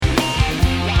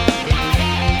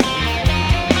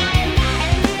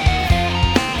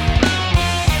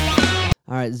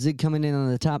right, Zig coming in on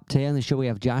the top 10 of the show, we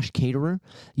have Josh Caterer.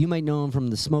 You might know him from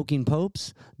the Smoking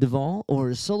Popes, Duvall, or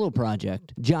his solo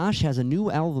project. Josh has a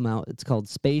new album out. It's called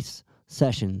Space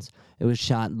Sessions. It was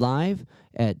shot live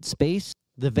at Space,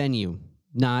 the venue,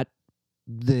 not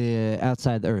the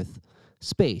outside the Earth.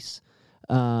 Space.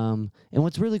 And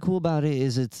what's really cool about it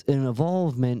is it's an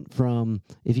evolvement from,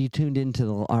 if you tuned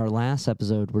into our last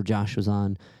episode where Josh was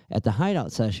on at the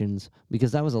Hideout Sessions,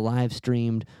 because that was a live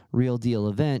streamed, real deal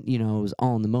event, it was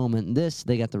all in the moment. And this,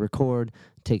 they got to record,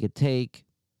 take a take,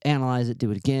 analyze it,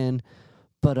 do it again,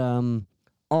 but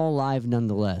all live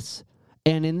nonetheless.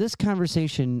 And in this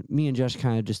conversation, me and Josh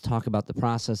kind of just talk about the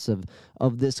process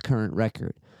of this current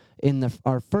record. In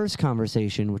our first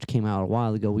conversation, which came out a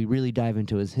while ago, we really dive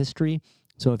into his history.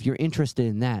 So if you're interested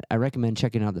in that, I recommend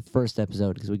checking out the first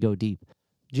episode because we go deep.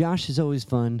 Josh is always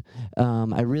fun.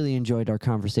 I really enjoyed our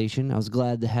conversation. I was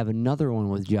glad to have another one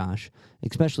with Josh,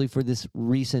 especially for this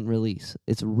recent release.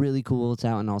 It's really cool. It's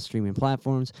out on all streaming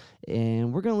platforms,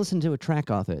 and we're going to listen to a track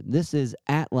off it. This is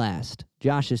At Last,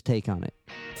 Josh's take on it.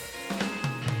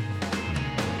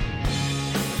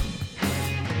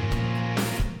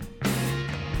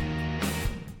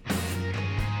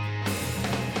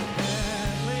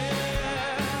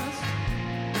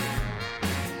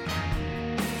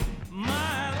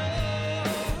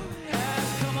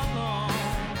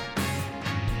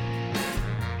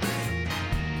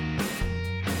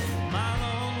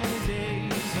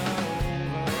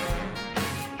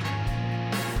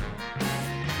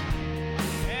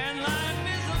 And life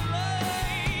is a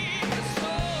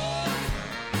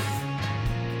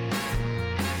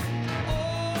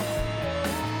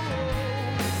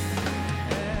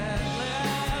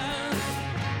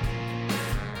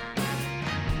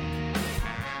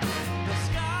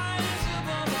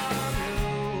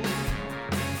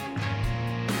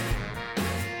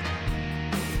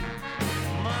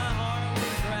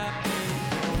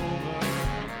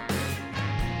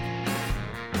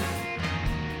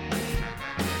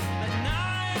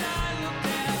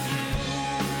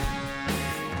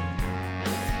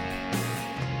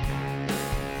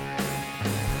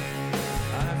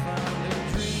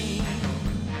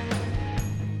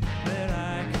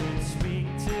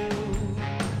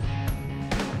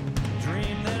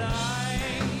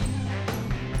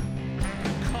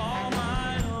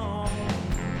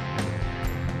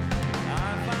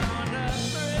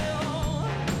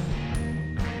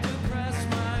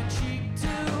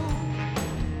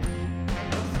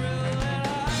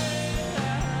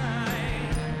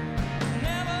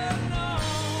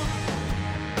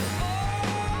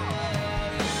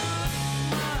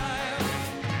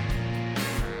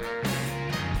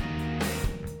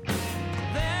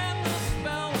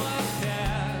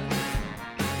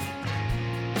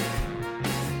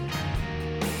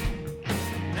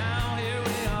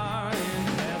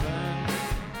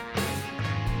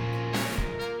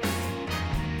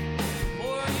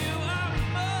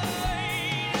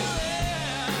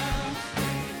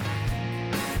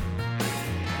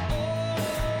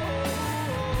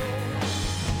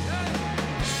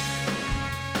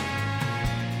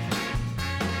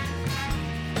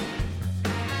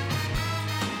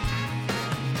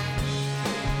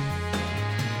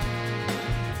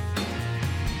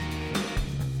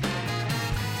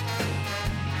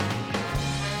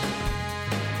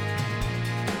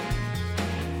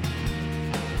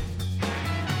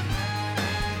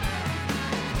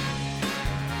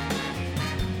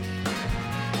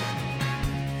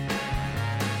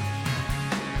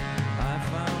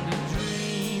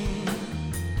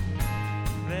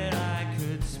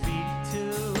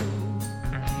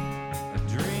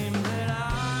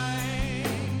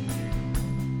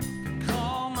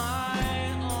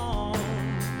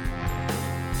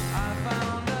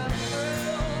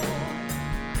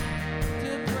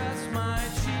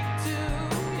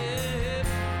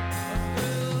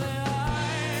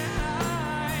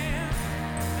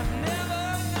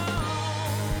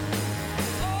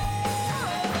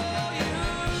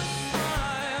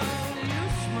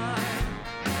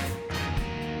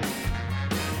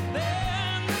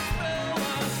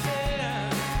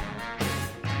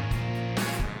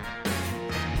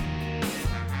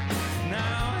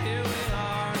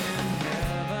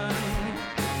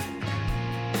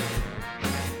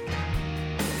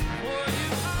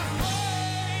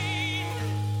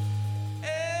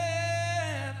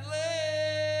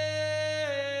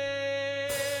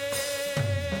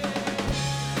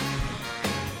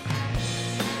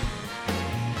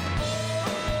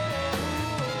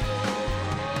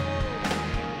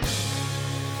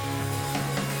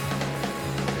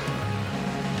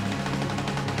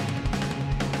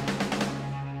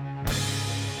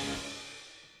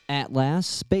at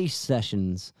last, Space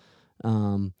Sessions.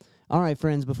 All right,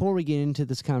 friends, before we get into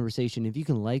this conversation, if you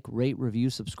can like, rate, review,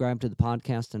 subscribe to the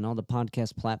podcast and all the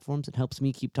podcast platforms, it helps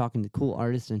me keep talking to cool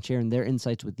artists and sharing their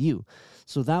insights with you.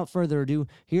 So without further ado,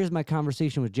 here's my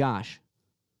conversation with Josh.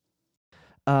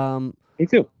 Me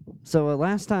too. So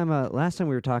last time we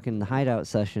were talking, the Hideout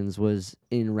Sessions was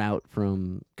en route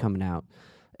from coming out,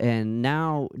 and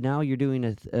now you're doing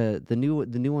the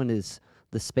new one is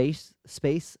the Space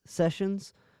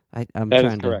Sessions. I'm That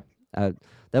is trying correct. to.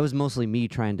 That was mostly me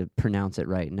trying to pronounce it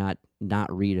right, not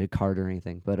read a card or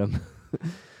anything. But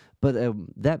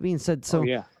that being said, so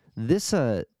yeah. this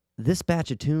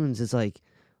batch of tunes is like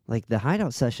the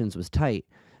Hideout Sessions was tight.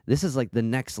 This is like the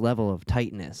next level of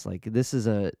tightness. Like this is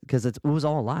because it was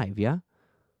all live, yeah.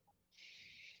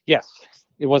 Yes,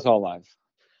 it was all live,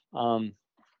 and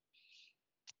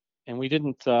we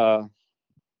didn't.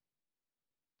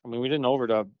 We didn't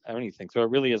overdub anything, so it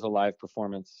really is a live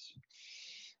performance.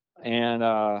 And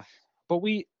but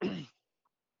we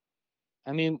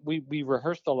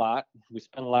rehearsed a lot. We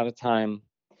spent a lot of time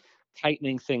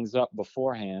tightening things up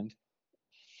beforehand.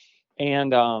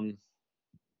 And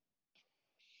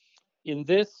in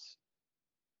this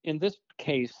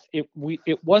case,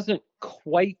 it wasn't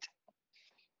quite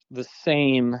the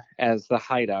same as the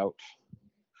Hideout,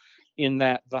 in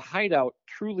that the Hideout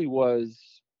truly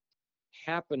was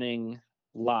happening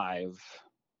live.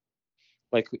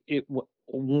 Like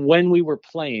when we were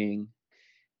playing,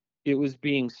 it was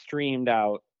being streamed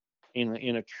out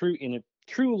in a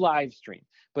true live stream.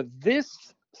 But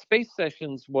this Space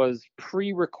Sessions was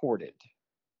pre-recorded,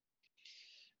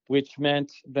 which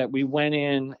meant that we went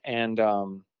in and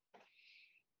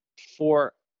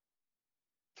for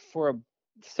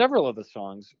several of the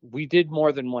songs, we did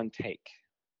more than one take,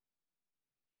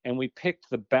 and we picked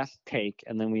the best take,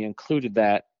 and then we included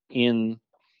that in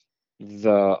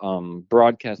the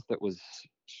broadcast that was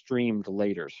streamed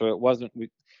later. So it wasn't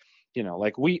we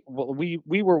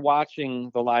were watching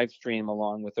the live stream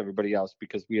along with everybody else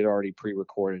because we had already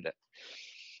pre-recorded it,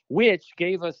 which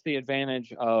gave us the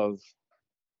advantage of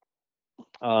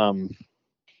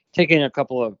taking a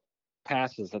couple of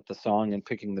passes at the song and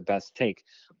picking the best take.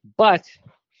 But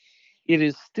it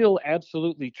is still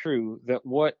absolutely true that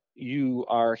what you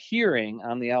are hearing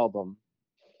on the album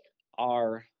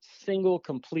are single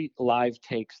complete live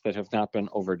takes that have not been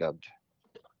overdubbed.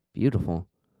 Beautiful.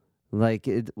 Like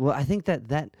well, I think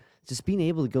that just being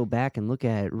able to go back and look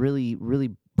at it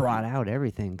really brought out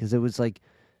everything, because it was like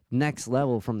next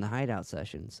level from the Hideout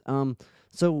Sessions.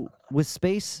 So with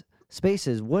Spaces,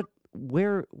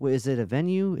 where is it? A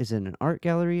venue? Is it an art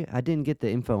gallery? I didn't get the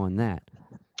info on that.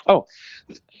 Oh,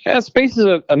 yeah, Space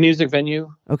is a music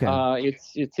venue. Okay.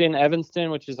 It's in Evanston,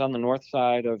 which is on the north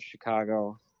side of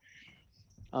Chicago.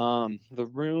 The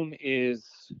room is,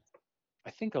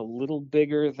 I think, a little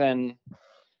bigger than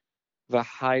the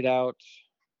Hideout.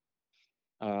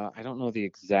 I don't know the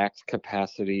exact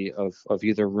capacity of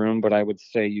either room, but I would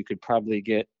say you could probably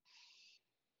get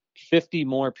 50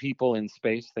 more people in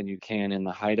Space than you can in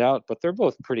the Hideout, but they're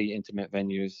both pretty intimate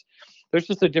venues. There's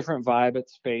just a different vibe at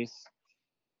Space.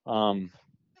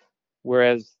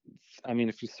 Whereas,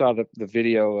 if you saw the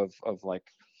video of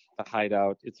like the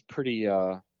Hideout, it's pretty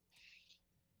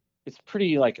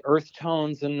like earth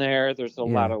tones in there. There's a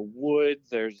lot of wood.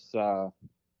 There's a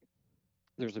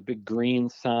big green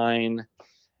sign,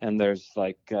 and there's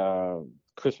like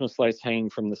Christmas lights hanging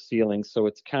from the ceiling. So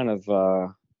it's kind of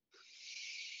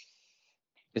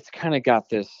got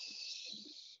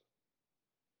this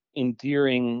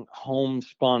endearing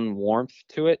homespun warmth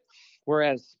to it,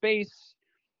 whereas Space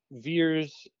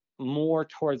veers more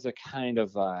towards a kind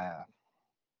of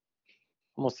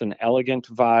almost an elegant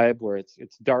vibe, where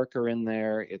it's darker in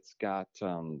there. It's got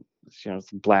some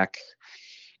black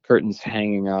curtains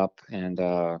hanging up, and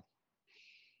I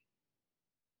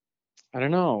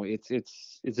don't know. It's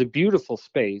a beautiful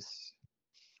space.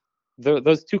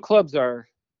 Those two clubs are,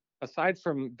 aside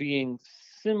from being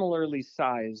similarly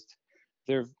sized,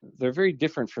 they're very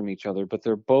different from each other, but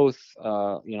they're both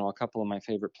a couple of my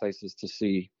favorite places to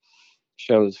see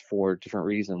shows for different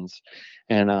reasons.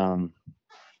 And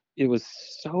it was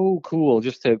so cool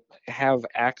just to have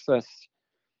access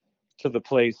to the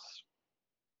place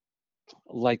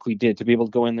like we did, to be able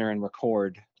to go in there and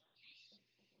record.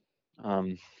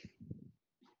 I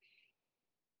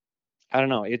don't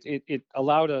know. It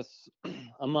allowed us,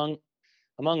 among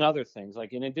other things,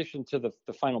 like in addition to the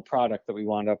final product that we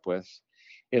wound up with,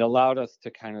 it allowed us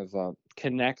to kind of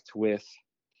connect with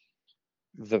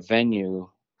the venue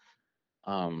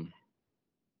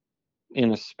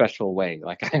in a special way.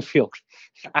 Like I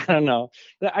don't know.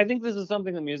 I think this is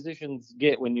something that musicians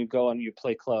get when you go and you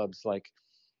play clubs. Like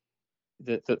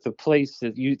the place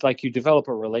that you develop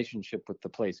a relationship with the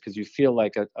place because you feel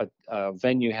like a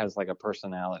venue has like a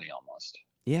personality almost.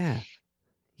 Yeah.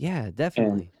 Yeah, And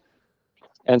definitely.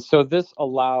 so this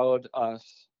allowed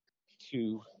us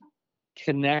to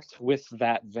connect with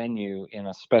that venue in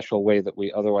a special way that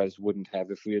we otherwise wouldn't have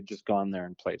if we had just gone there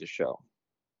and played a show.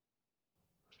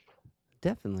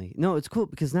 Definitely. No, it's cool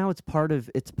because now it's part of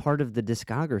the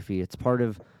discography. It's part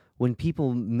of when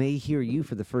people may hear you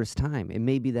for the first time. It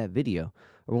may be that video,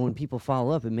 or when people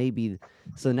follow up, it may be.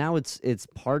 So now it's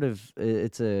part of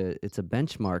it's a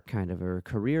benchmark kind of or a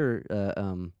career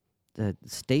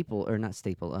staple or not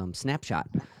staple snapshot.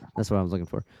 That's what I was looking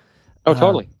for. Oh,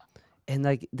 totally. And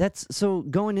like that's so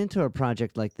going into a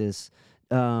project like this.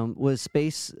 Was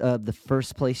space the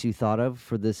first place you thought of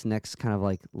for this next kind of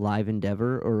like live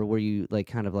endeavor, or were you like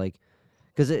kind of like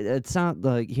because it sounded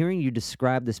like hearing you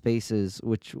describe the spaces,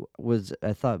 which was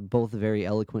I thought both very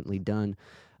eloquently done.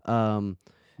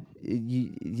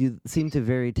 You seem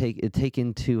to take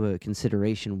into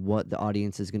consideration what the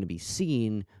audience is going to be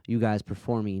seeing you guys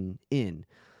performing in.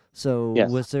 So Yes.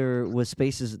 was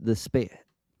spaces the space?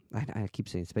 I keep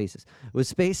saying spaces. Was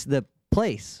space the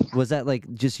place? Was that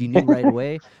like just you knew right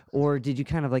away, or did you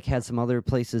kind of like had some other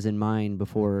places in mind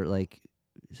before like?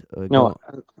 No,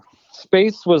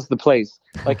 space was the place.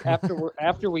 Like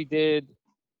after we did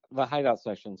the Hideout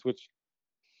sessions, which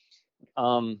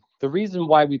the reason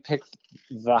why we picked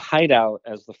the Hideout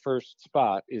as the first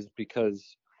spot is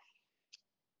because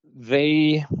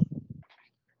they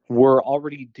were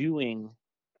already doing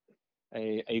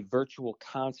a virtual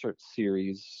concert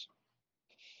series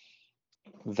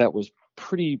that was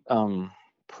pretty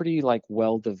like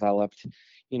well developed,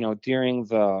 during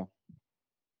the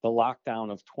lockdown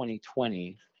of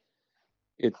 2020.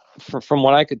 From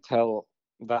what I could tell,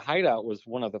 the Hideout was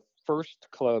one of the first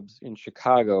clubs in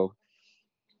Chicago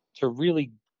to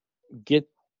really get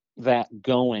that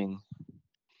going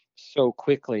so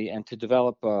quickly and to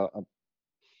develop a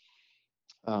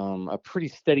pretty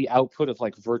steady output of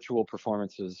like virtual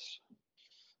performances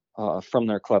from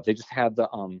their club. They just had the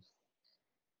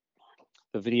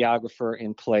videographer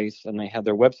in place, and they had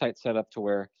their website set up to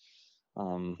where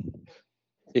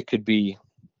it could be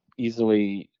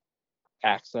easily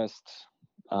accessed,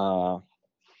 for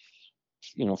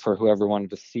whoever wanted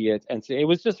to see it. And so it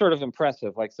was just sort of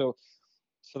impressive. Like, so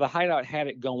the Hideout had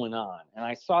it going on, and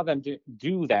I saw them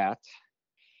do that.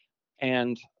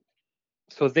 And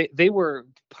so they were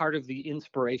part of the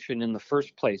inspiration in the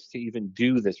first place to even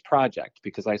do this project,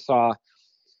 because I saw,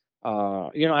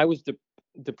 I was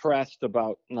depressed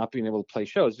about not being able to play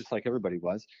shows, just like everybody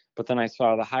was. But then I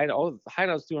saw the Hideout. Oh, the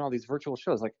Hideout's doing all these virtual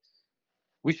shows. Like,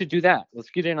 we should do that. Let's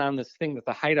get in on this thing that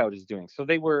the Hideout is doing. So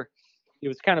it was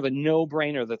kind of a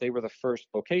no-brainer that they were the first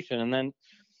location. And then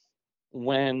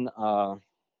when I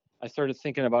started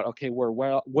thinking about, okay,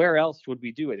 where else would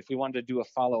we do it if we wanted to do a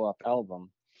follow-up album?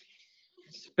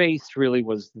 Space really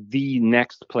was the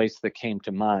next place that came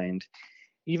to mind,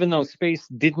 even though Space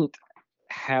didn't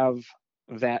have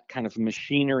that kind of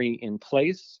machinery in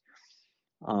place.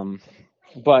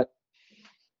 But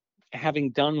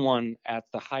having done one at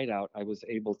the Hideout, I was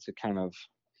able to kind of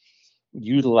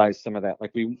utilize some of that.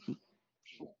 Like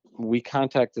we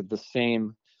contacted the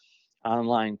same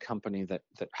online company that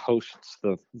hosts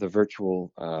the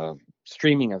virtual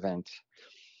streaming event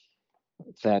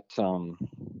that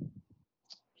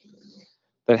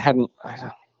hadn't,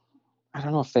 I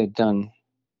don't know if they'd done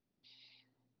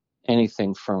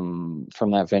anything from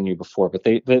that venue before, but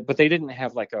they didn't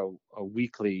have like a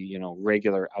weekly,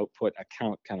 regular output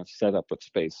account kind of set up with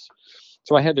Space.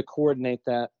 So I had to coordinate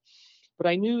that. But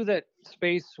I knew that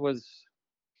Space was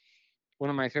one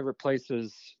of my favorite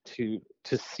places to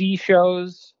see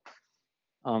shows.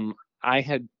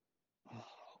 I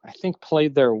think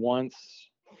played there once.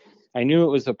 I knew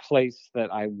it was a place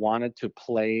that I wanted to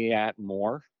play at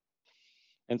more.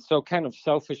 And so kind of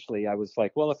selfishly, I was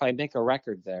like, well, if I make a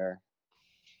record there,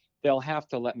 they'll have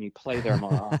to let me play there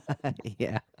more often.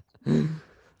 Yeah.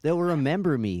 They'll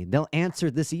remember me. They'll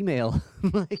answer this email.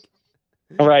 Like,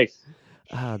 right.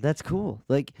 That's cool.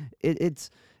 Like it's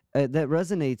that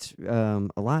resonates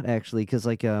a lot actually, because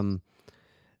like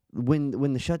when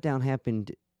the shutdown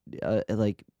happened,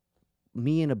 like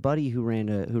me and a buddy who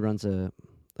runs a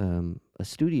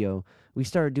studio, we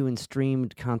started doing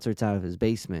streamed concerts out of his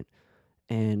basement,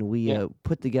 and we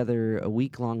put together a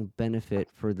week-long benefit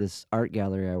for this art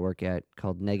gallery I work at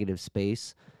called Negative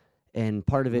Space, and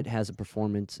part of it has a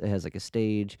performance. It has like a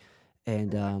stage,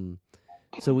 and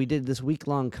so we did this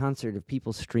week-long concert of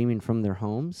people streaming from their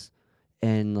homes,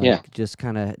 and like just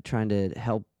kind of trying to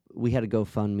help. We had a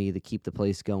GoFundMe to keep the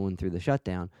place going through the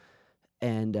shutdown.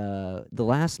 And the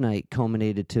last night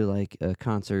culminated to like a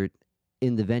concert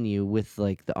in the venue with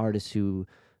like the artist who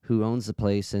owns the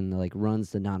place and like runs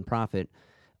the nonprofit.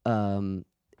 Um,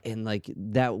 and like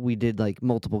that, we did like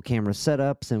multiple camera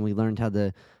setups, and we learned how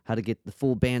to get the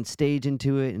full band stage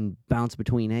into it and bounce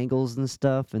between angles and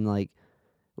stuff. And like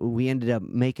we ended up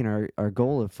making our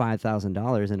goal of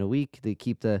 $5,000 in a week to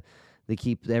keep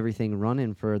everything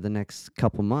running for the next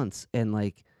couple months. And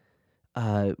like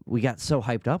we got so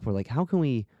hyped up. We're like, how can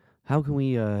we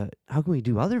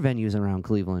do other venues around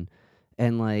Cleveland?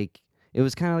 And like it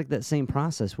was kind of like that same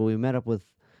process where we met up with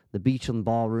the Beachland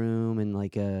Ballroom and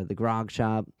like the Grog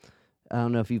Shop. I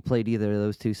don't know if you've played either of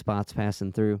those two spots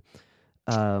passing through.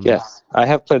 Yes, I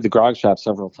have played the Grog Shop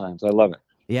several times. I love it.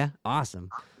 Yeah, awesome.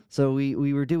 So we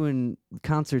were doing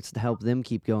concerts to help them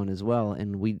keep going as well,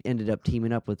 and we ended up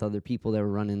teaming up with other people that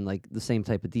were running like the same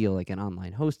type of deal, like an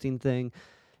online hosting thing,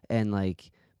 and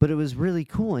like, but it was really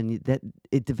cool, and that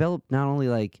it developed not only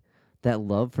like that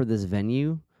love for this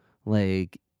venue,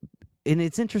 like, and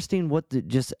it's interesting what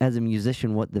just as a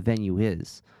musician what the venue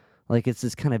is, like it's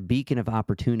this kind of beacon of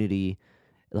opportunity,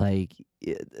 like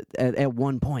at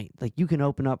one point, like you can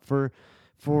open up for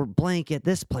blank at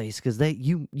this place because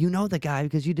you know the guy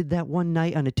because you did that one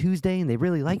night on a Tuesday and they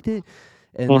really liked it,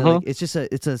 and then, like it's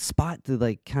a spot to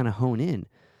like kind of hone in.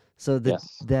 So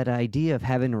that idea of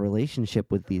having a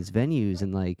relationship with these venues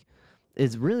and like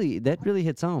is really that really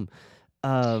hits home.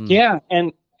 Yeah,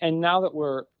 and now that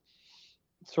we're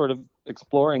sort of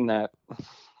exploring that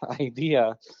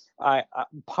idea, I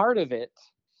part of it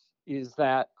is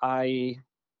that I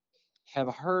have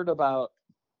heard about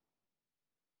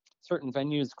certain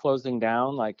venues closing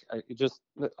down, like just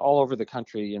all over the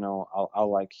country. You know,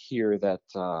 I'll like hear that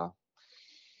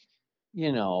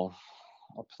you know,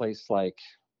 a place like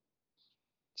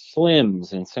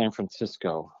Slim's in San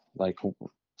Francisco like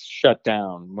shut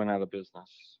down, went out of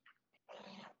business,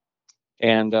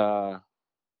 and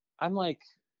I'm like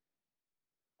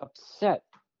upset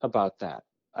about that.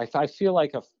 I feel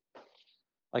like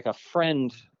a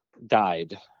friend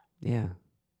died, Yeah.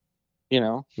 you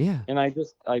know. Yeah. And I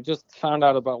just found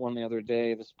out about one the other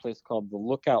day. This place called the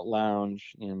Lookout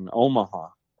Lounge in Omaha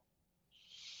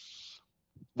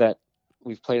that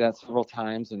we've played at several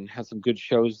times and had some good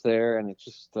shows there. And it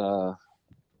just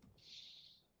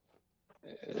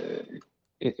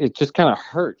it just kind of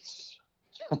hurts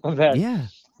that Yeah.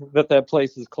 that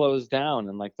place is closed down.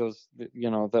 And like those,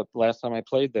 you know, the last time I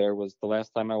played there was the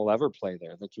last time I will ever play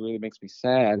there. That really makes me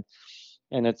sad.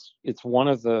 And it's one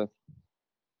of the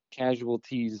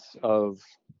casualties of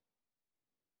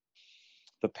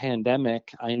the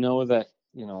pandemic. I know that,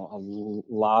 you know, a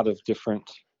lot of different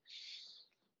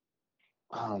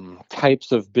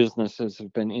types of businesses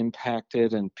have been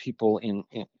impacted, and people in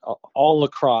all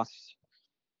across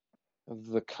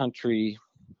the country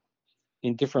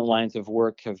in different lines of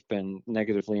work have been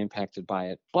negatively impacted by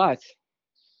it. But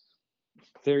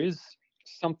there is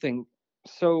something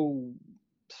so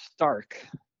stark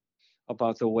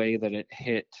about the way that it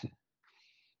hit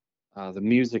the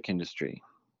music industry,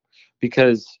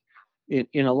 because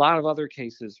in a lot of other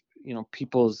cases, you know,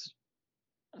 people's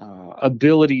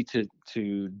ability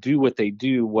to do what they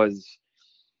do was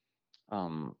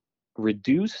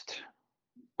reduced,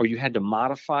 or you had to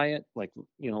modify it. Like,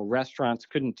 you know, restaurants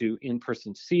couldn't do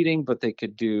in-person seating, but they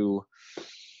could do,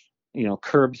 you know,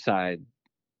 curbside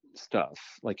stuff.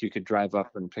 Like you could drive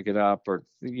up and pick it up, or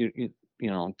you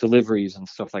know, deliveries and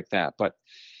stuff like that. But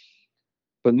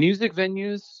music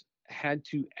venues had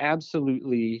to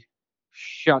absolutely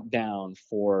shut down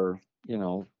for, you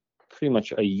know, pretty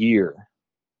much a year.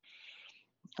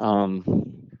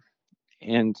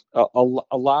 And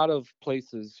a lot of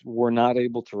places were not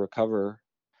able to recover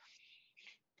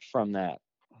from that.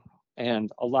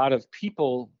 And a lot of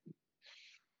people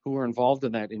who are involved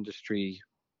in that industry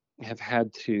have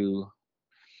had to,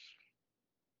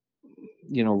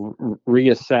 you know,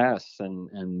 reassess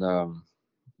and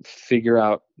figure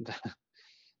out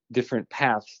different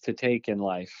paths to take in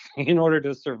life in order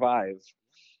to survive.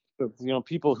 But, you know,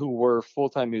 people who were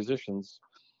full-time musicians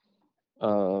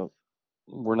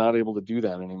were not able to do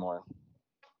that anymore.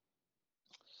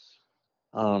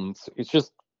 So it's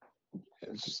just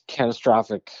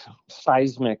catastrophic,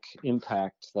 seismic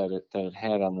impact that it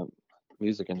had on the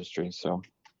music industry. So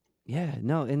Yeah,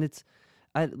 no, and it's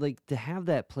I like to have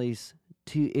that place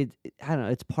to I don't know,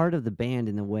 it's part of the band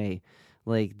in a way.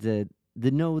 Like the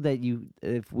know that you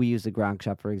if we use the Grog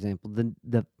Shop for example,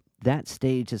 the that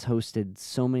stage has hosted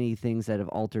so many things that have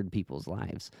altered people's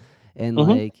lives. And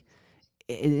like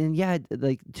and yeah,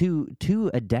 like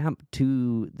to adapt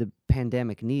to the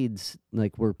pandemic needs,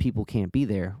 like where people can't be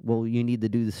there, well, you need to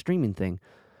do the streaming thing.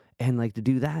 And like to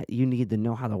do that, you need to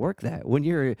know how to work that. When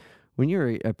you're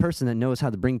a person that knows how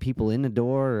to bring people in the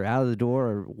door or out of the door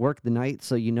or work the night,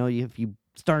 so you know if you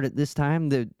start at this time,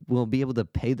 that we'll be able to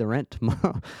pay the rent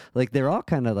tomorrow. Like they're all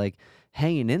kind of like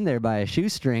hanging in there by a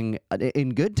shoestring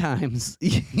in good times.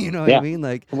 You know what I mean?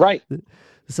 Like right.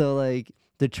 So like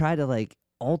to try to like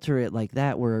alter it like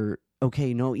that, where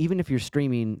okay, no, even if you're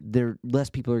streaming, there less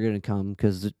people are going to come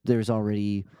because there's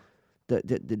already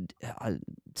the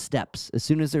steps. As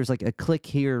soon as there's like a click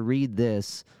here, read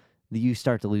this, you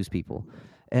start to lose people,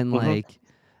 and like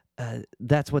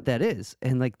that's what that is.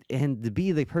 And like and to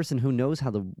be the person who knows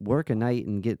how to work a night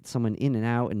and get someone in and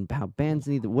out and how bands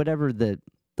need whatever the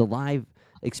live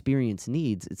experience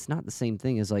needs, it's not the same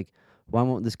thing as like, why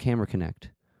won't this camera connect?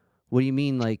 What do you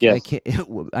mean? Like, Yes. I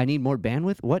can't, I need more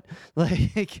bandwidth? What?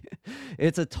 Like,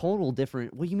 it's a total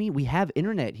different, what do you mean? We have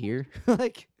internet here.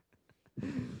 Like,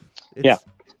 it's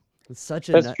such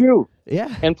a... That's true.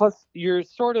 Yeah. And plus, you're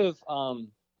sort of,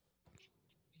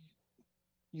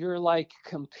 you're like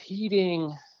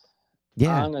competing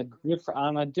on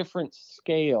a different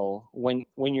scale when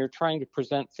you're trying to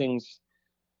present things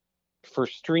for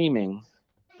streaming.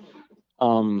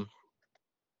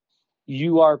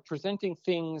 You are presenting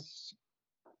things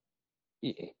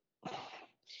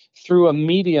through a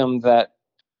medium that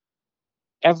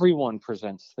everyone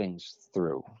presents things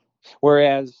through.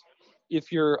 Whereas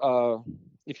if you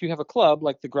have a club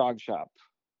like the Grog Shop,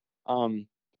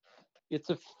 it's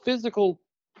a physical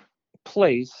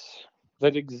place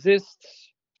that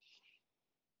exists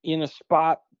in a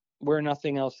spot where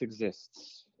nothing else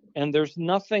exists. And there's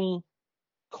nothing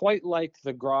quite like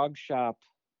the Grog Shop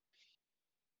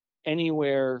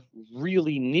anywhere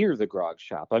really near the Grog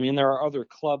Shop. I mean, there are other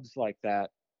clubs like that,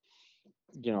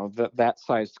 you know, that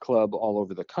sized club all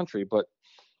over the country, but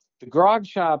the Grog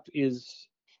Shop is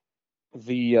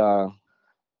the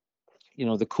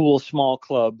the cool small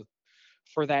club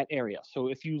for that area. So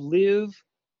if you live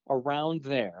around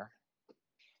there,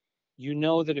 you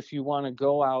know that if you want to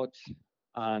go out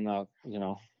on a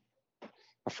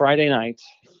Friday night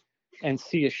and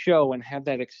see a show and have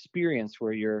that experience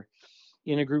where you're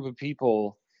in a group of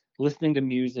people listening to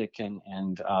music and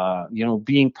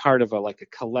being part of a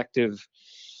collective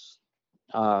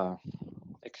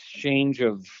exchange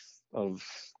of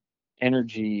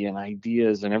energy and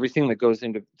ideas and everything that goes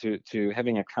into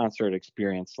having a concert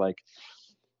experience, like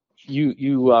you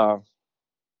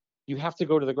have to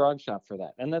go to the Grog Shop for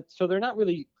that. And so they're not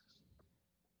really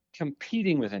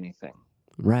competing with anything,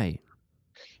 right?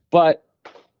 But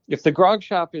if the Grog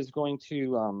Shop is going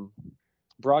to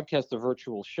broadcast a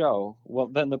virtual show, well,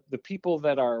 then the people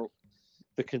that are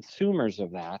the consumers of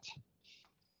that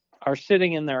are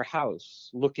sitting in their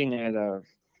house looking at a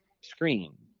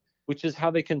screen, which is how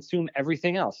they consume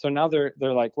everything else. So now they're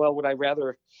like, well, would I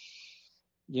rather,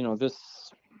 this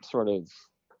sort of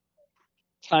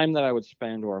time that I would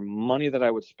spend or money that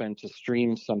I would spend to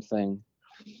stream something,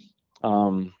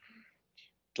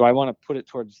 do I want to put it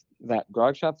towards that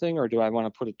Grog Shop thing, or do I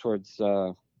want to put it towards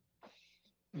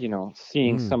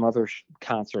seeing some other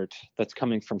concert that's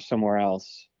coming from somewhere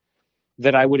else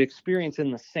that I would experience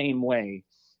in the same way?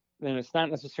 Then it's not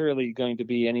necessarily going to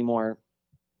be any more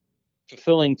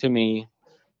fulfilling to me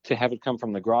to have it come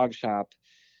from the Grog Shop,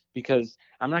 because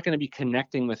I'm not going to be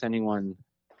connecting with anyone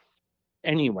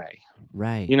anyway.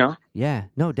 Right. Yeah.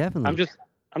 No, definitely.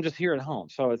 I'm just here at home.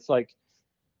 So it's like,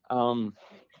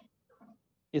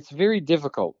 it's very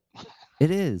difficult.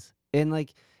 It is. And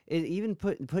like, it even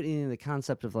putting in the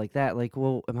concept of like that, like,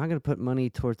 well, am I going to put money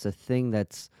towards a thing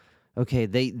that's okay?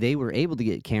 They were able to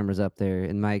get cameras up there,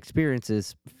 and my experience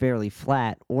is fairly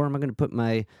flat. Or am I going to put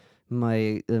my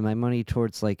money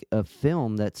towards like a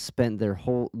film that spent their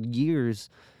whole years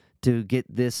to get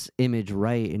this image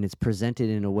right, and it's presented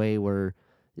in a way where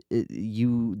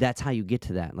that's how you get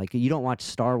to that. Like, you don't watch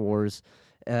Star Wars,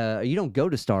 you don't go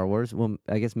to Star Wars. Well,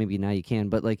 I guess maybe now you can,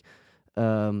 but like,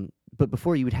 but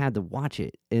before you would have to watch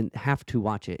it and have to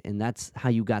watch it, and that's how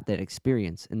you got that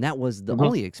experience. And that was the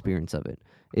only experience of it,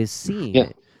 is seeing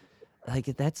it. Like,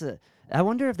 I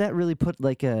wonder if that really put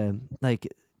like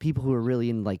people who are really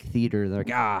in like theater, they're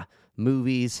like,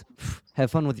 movies,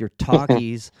 have fun with your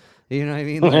talkies. You know what I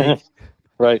mean? Like,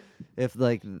 right. If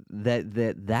like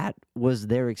that was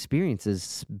their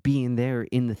experiences, being there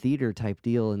in the theater type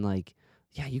deal, and like,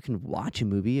 yeah, you can watch a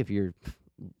movie if you're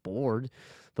bored,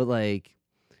 but like,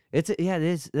 it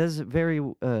is. There's a very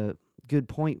good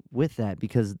point with that,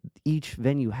 because each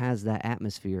venue has that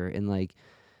atmosphere, and like,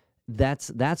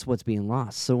 that's what's being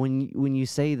lost. So when you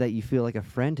say that you feel like a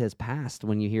friend has passed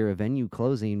when you hear a venue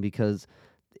closing, because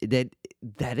that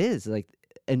is like,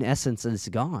 in essence, it's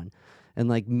gone. and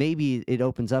like maybe it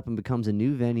opens up and becomes a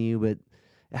new venue, but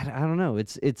I don't know.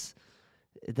 It's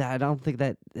that I don't think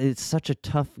that it's such a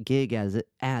tough gig as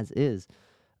is.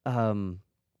 Um,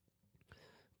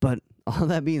 but all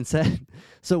that being said,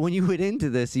 so when you went into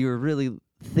this, you were really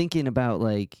thinking about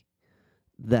like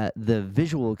that the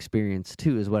visual experience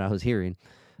too, is what I was hearing.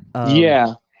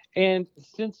 Yeah. And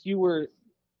since you were,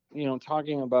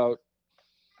 talking about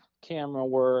camera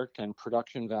work and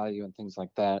production value and things like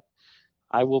that,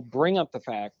 I will bring up the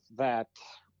fact that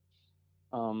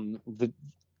the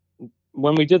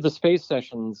when we did the Space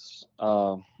Sessions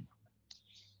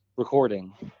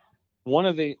recording, one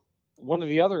of the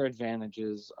other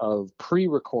advantages of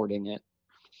pre-recording it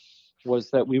was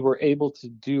that we were able to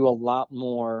do a lot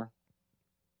more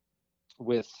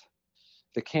with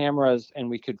the cameras, and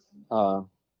we could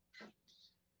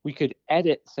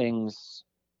edit things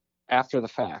after the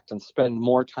fact and spend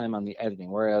more time on the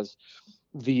editing. Whereas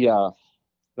the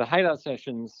Hideout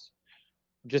Sessions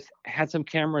just had some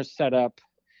cameras set up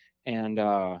and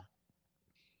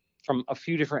from a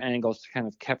few different angles to kind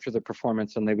of capture the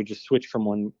performance, and they would just switch from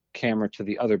one camera to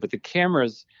the other. But the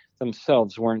cameras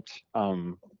themselves weren't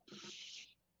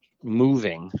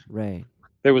moving. Right.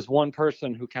 There was one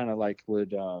person who kind of like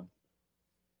would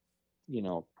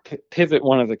pivot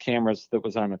one of the cameras that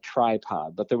was on a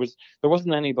tripod, but there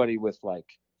wasn't anybody with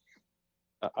like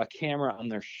a camera on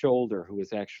their shoulder who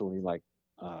was actually like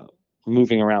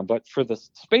moving around. But for the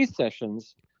Space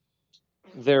Sessions,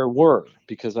 there were,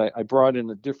 because I brought in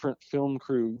a different film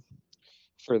crew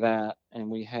for that, and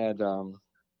we had a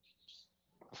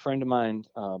friend of mine,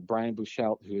 Brian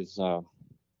Bouchelt, who is a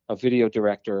video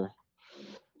director.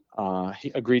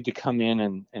 He agreed to come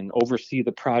in and oversee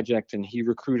the project, and he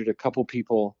recruited a couple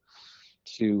people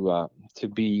to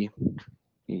be,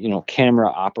 camera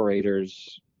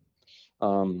operators.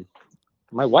 My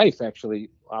wife actually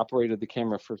operated the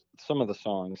camera for some of the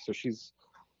songs, so she's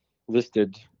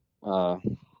listed.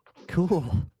 Cool.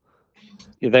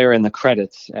 There in the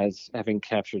credits as having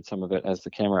captured some of it as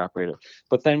the camera operator.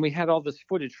 But then we had all this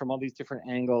footage from all these different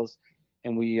angles,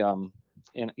 and we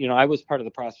I was part of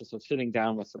the process of sitting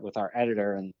down with our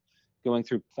editor and going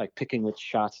through like picking which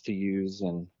shots to use,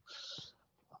 and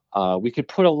we could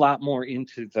put a lot more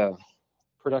into the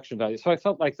production value. So I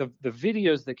felt like the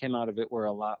videos that came out of it were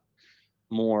a lot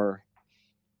more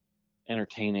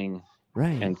entertaining,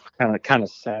 Right. and kind of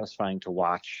satisfying to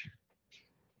watch,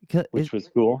 which was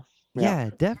cool. Yeah,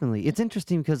 definitely. It's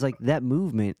interesting because like that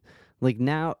movement, like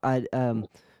now I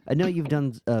know you've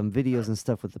done videos and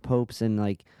stuff with the Popes, and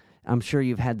like I'm sure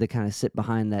you've had to kind of sit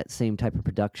behind that same type of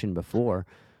production before,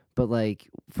 but like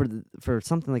for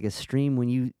something like a stream, when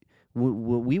you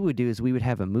what we would do is we would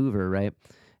have a mover, right?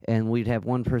 And we'd have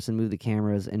one person move the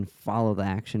cameras and follow the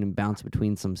action and bounce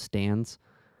between some stands.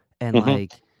 And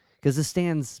like, because the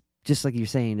stands, just like you're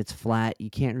saying, it's flat.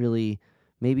 You can't really,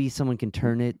 maybe someone can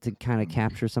turn it to kind of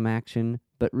capture some action,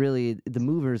 but really the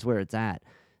mover is where it's at.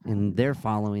 And they're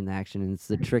following the action, and it's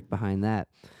the trick behind that.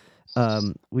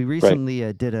 We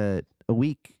recently did a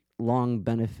week-long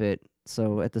benefit.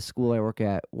 So at the school I work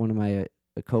at, one of my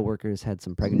coworkers had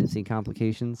some pregnancy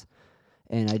complications,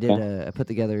 and I put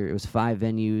together, it was 5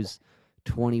 venues,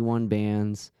 21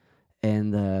 bands,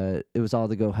 and it was all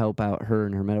to go help out her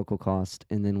and her medical cost.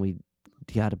 And then we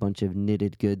got a bunch of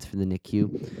knitted goods for the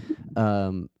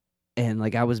NICU. And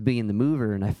like I was being the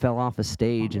mover, and I fell off a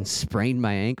stage and sprained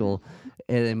my ankle,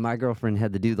 and then my girlfriend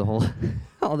had to do the whole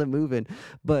all the moving.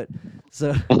 But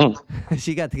so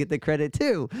she got to get the credit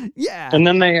too. Yeah. And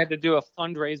then they had to do a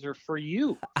fundraiser for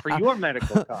you for your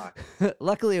medical costs.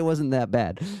 Luckily, it wasn't that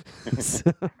bad.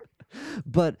 So,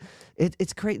 but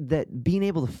it's great that being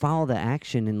able to follow the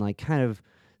action and like kind of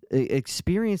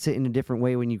experience it in a different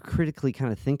way when you critically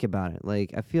kind of think about it.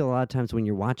 Like I feel a lot of times when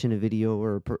you're watching a video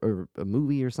or a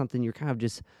movie or something, you're kind of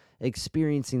just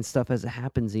experiencing stuff as it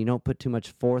happens, and you don't put too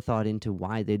much forethought into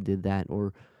why they did that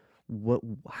or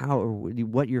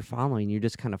what you're following. You're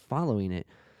just kind of following it.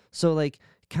 So like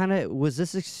kind of was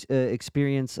this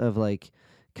experience of like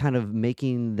kind of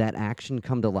making that action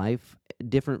come to life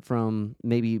different from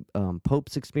maybe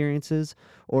Pope's experiences,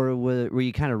 or were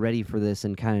you kind of ready for this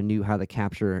and kind of knew how to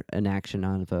capture an action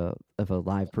out of a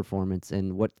live performance,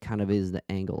 and what kind of is the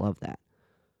angle of that?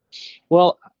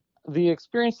 Well, the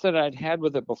experience that I'd had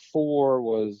with it before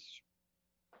was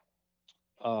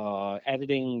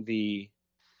editing the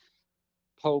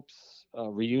Pope's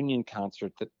reunion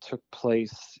concert that took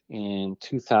place in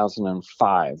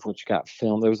 2005, which got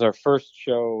filmed. It was our first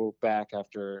show back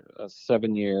after a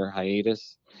 7-year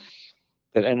hiatus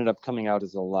that ended up coming out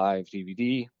as a live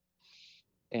DVD.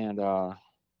 And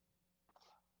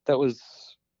that was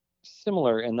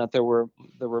similar in that there were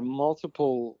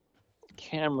multiple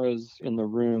cameras in the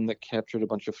room that captured a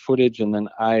bunch of footage, and then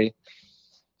I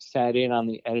sat in on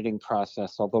the editing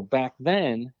process. Although back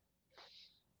then,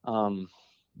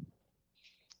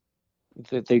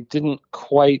 that they didn't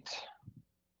quite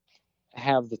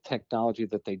have the technology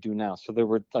that they do now. So there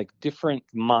were like different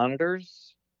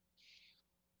monitors.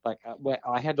 Like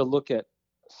I had to look at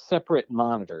separate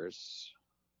monitors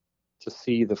to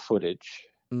see the footage.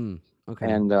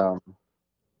 Okay. And I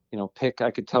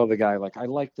could tell the guy, like, I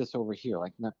like this over here,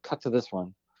 like, now cut to this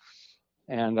one.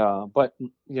 And but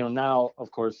now,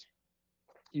 of course,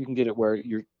 you can get it where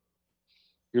you're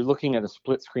looking at a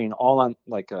split screen, all on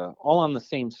the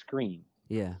same screen.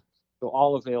 Yeah. So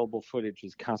all available footage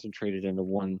is concentrated into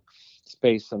one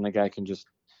space, and the guy can just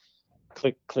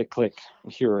click, click, click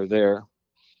here or there.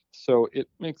 So it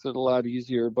makes it a lot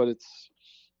easier, but it's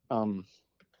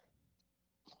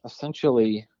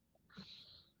essentially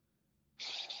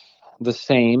the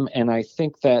same. And I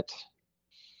think that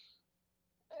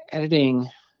editing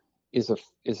is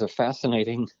a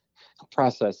fascinating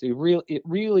process. It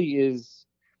really is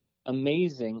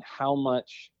amazing how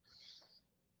much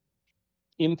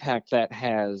impact that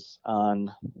has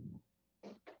on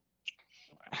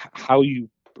how you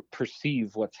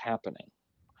perceive what's happening.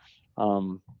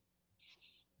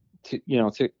 To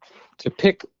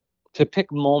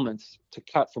pick moments to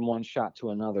cut from one shot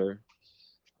to another,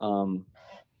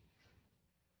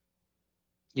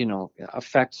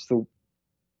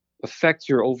 affects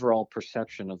your overall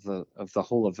perception of the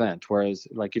whole event. Whereas,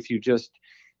 like, if you just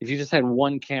had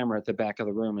one camera at the back of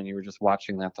the room and you were just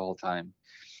watching that the whole time,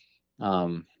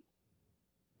 I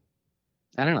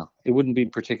don't know, it wouldn't be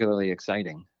particularly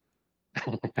exciting.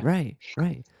 Right.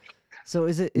 So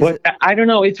is it? I don't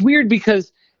know. It's weird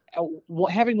because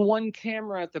having one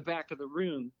camera at the back of the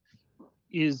room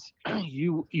is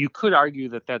you could argue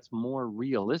that that's more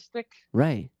realistic.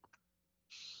 Right.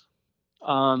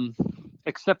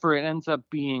 Except for it ends up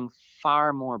being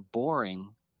far more boring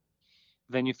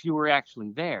than if you were actually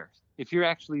there. If you're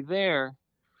actually there,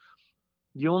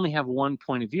 you only have one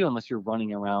point of view unless you're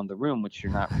running around the room, which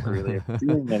you're not really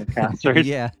doing in a concert.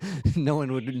 Yeah, no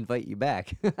one would invite you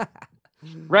back.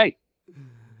 Right.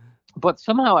 But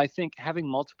somehow I think having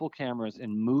multiple cameras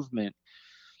and movement,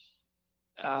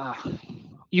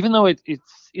 even though it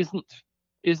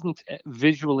isn't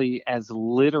visually as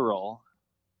literal,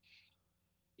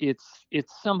 it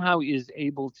somehow is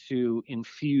able to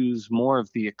infuse more of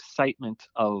the excitement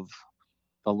of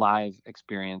the live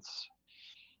experience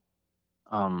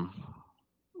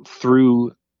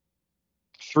through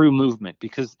movement.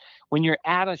 Because when you're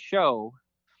at a show,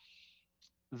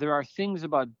 there are things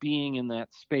about being in that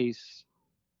space,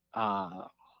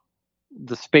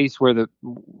 the space where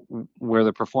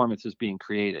the performance is being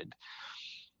created,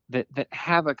 that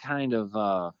have a kind of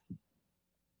I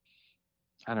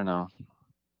don't know,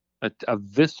 a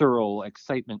visceral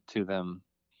excitement to them,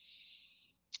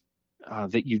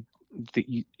 that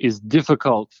is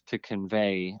difficult to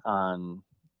convey on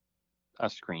a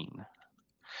screen.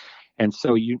 And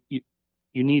so you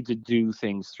need to do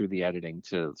things through the editing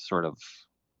to sort of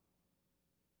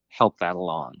help that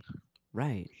along.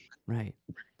 Right.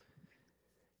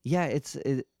 Yeah,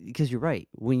 because you're right.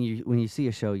 When you see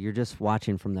a show, you're just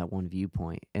watching from that one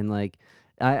viewpoint. And like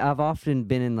I've often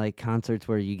been in like concerts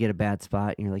where you get a bad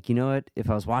spot and you're like, you know what? If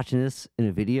I was watching this in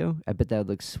a video, I bet that would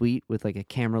look sweet with like a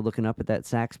camera looking up at that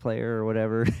sax player or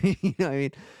whatever. You know what I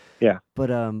mean? Yeah. But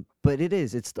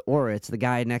it's the aura. It's the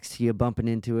guy next to you bumping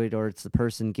into it, or it's the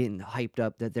person getting hyped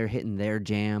up that they're hitting their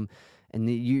jam, and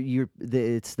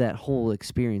it's that whole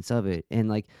experience of it. And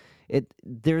like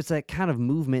there's that kind of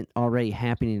movement already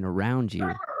happening around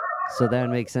you, so that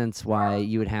would make sense why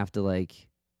you would have to like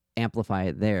amplify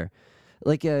it there.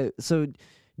 Like so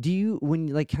do you, when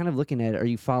like kind of looking at it, are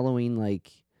you following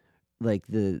like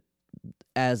the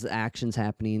as the action's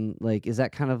happening, like is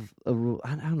that kind of a rule?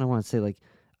 I don't know, want to say like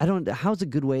how's a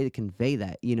good way to convey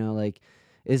that, like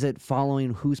is it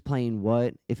following who's playing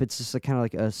what? If it's just a kind of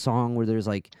like a song where there's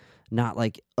like not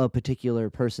like a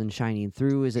particular person shining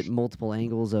through, is it multiple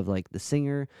angles of like the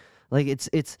singer? Like it's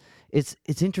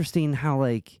interesting how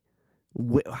like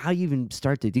how you even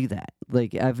start to do that.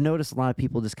 Like I've noticed a lot of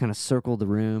people just kind of circle the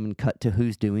room and cut to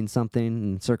who's doing something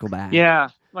and circle back. Yeah,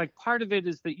 like part of it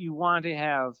is that you want to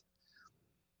have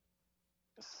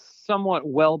somewhat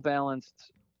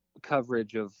well-balanced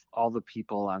coverage of all the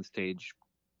people on stage,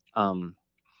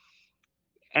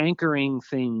 anchoring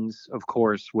things, of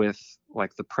course, with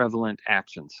like the prevalent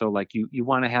action. So like you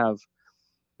want to have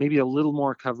maybe a little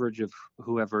more coverage of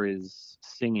whoever is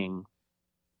singing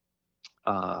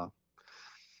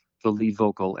the lead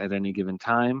vocal at any given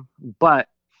time, but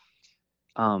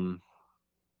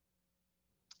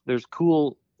there's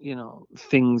cool,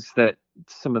 things that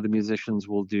some of the musicians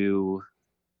will do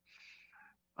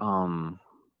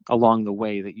along the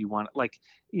way that you want. Like,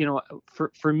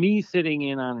 for me, sitting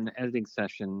in on an editing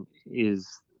session is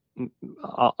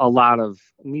a lot of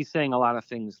me saying a lot of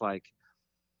things like,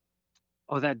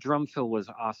 oh, that drum fill was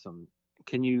awesome.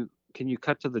 Can you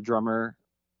cut to the drummer?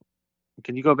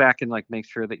 Can you go back and like make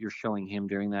sure that you're showing him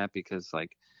doing that? Because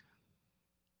like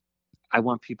I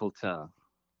want people to,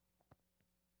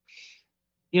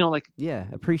 like, Yeah,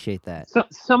 appreciate that.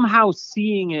 somehow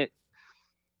seeing it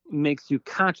makes you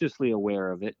consciously aware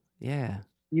of it. Yeah.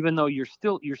 Even though you're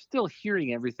still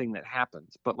hearing everything that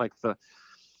happens, but like the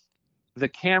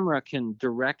camera can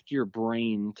direct your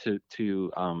brain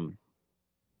to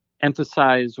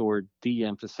emphasize or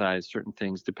de-emphasize certain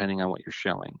things depending on what you're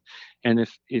showing. And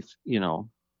if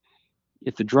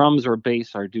the drums or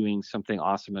bass are doing something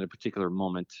awesome at a particular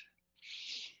moment,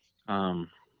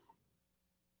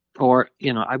 or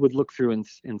I would look through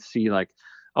and see like,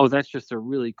 oh, that's just a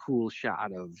really cool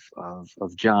shot of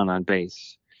John on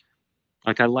bass.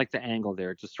 Like, I like the angle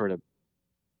there. Just sort of,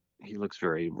 he looks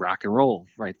very rock and roll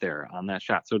right there on that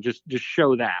shot. So just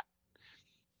show that.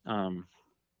 That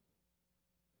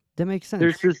makes sense.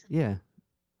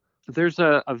 There's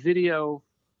a video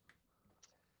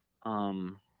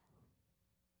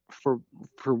for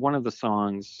one of the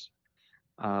songs.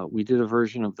 We did a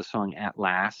version of the song At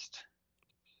Last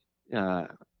it's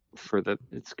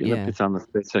on the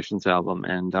Space Sessions album,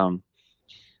 and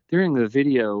during the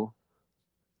video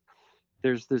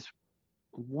there's this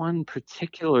one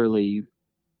particularly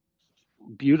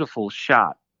beautiful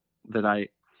shot that I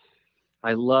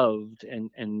loved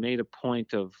and made a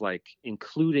point of like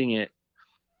including it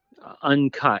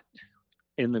uncut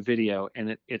in the video.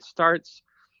 And it starts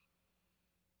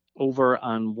over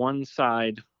on one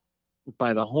side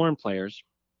by the horn players,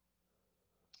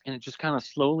 and it just kind of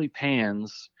slowly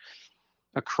pans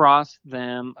across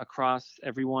them, across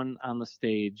everyone on the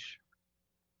stage,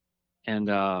 and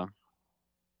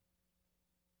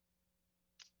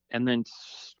then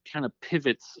kind of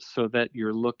pivots so that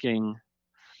you're looking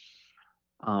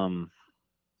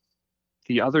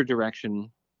the other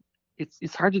direction.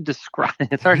 It's hard to describe.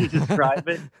 It's hard to describe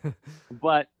it,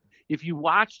 but if you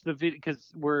watch the video,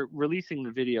 because we're releasing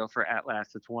the video for At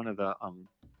Last, it's one of the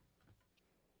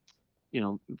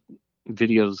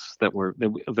videos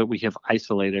that we have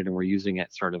isolated, and we're using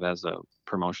it sort of as a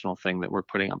promotional thing that we're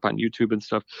putting up on YouTube and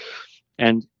stuff.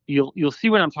 And you'll see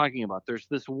what I'm talking about. There's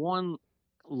this one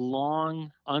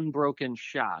long unbroken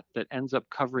shot that ends up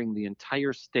covering the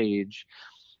entire stage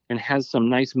and has some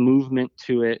nice movement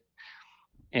to it,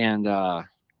 and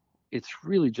it's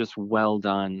really just well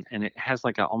done, and it has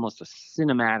like almost a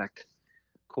cinematic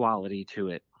quality to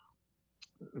it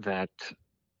that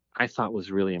I thought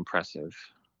was really impressive.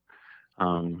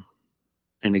 And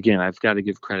again, I've got to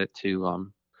give credit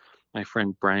to my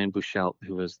friend Brian Buchelt,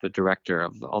 who is the director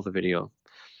of all the video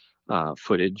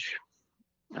footage.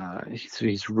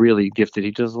 He's really gifted.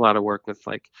 He does a lot of work with,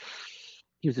 like,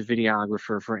 he was a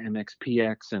videographer for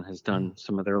MXPX and has done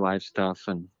some of their live stuff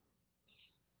and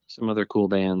some other cool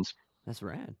bands. That's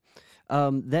rad.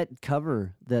 That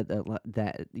cover,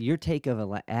 that your take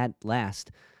of At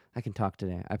Last. I can talk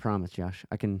today. I promise, Josh.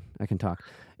 I can talk.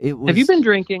 Have you been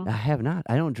drinking? I have not.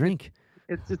 I don't drink.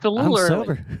 It's a little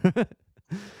early. Sober.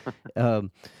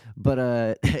 But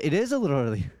it is a little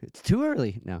early. It's too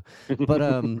early now.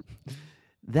 But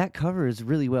that cover is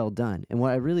really well done. And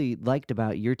what I really liked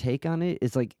about your take on it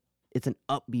is, like, it's an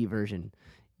upbeat version.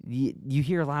 You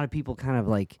hear a lot of people kind of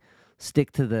like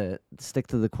stick to the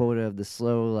quota of the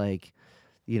slow, like,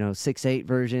 6/8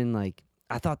 version. Like,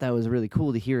 I thought that was really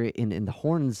cool to hear it in the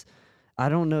horns. I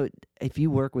don't know if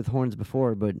you work with horns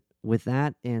before, but with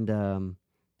that, and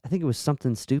I think it was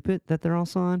Something Stupid that they're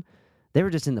also on. They were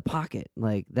just in the pocket.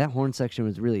 Like, that horn section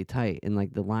was really tight, and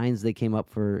like the lines they came up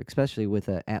for, especially with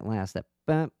At Last, that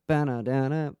bap,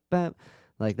 bap,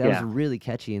 like that was really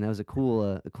catchy, and that was a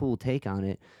cool take on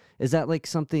it. Is that like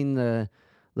something the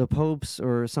Popes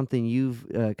or something you've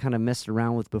kind of messed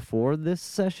around with before this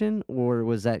session, or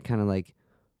was that kind of like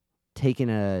taking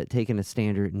a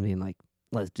standard and being like,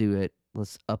 let's do it,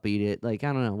 let's upbeat it? Like,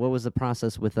 I don't know, what was the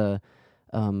process with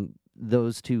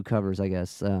those two covers, I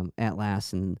guess, At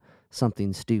Last and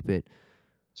Something Stupid?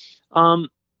 The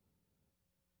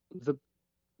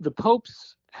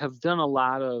Popes have done a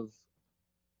lot of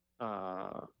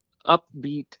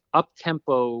upbeat,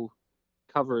 up-tempo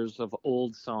covers of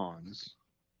old songs,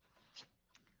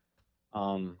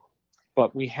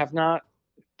 but we have not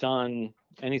done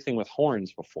anything with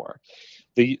horns before.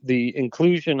 The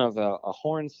inclusion of a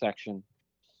horn section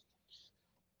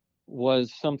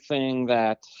was something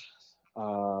that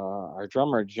our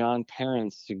drummer John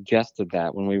Perrin suggested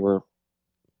that when we were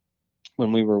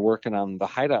working on the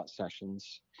Hideout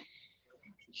sessions.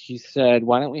 He said,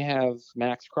 "Why don't we have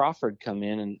Max Crawford come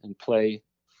in and play?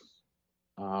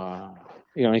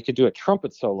 He could do a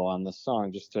trumpet solo on this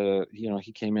song. Just to,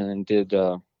 he came in and did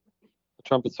a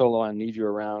trumpet solo on Need You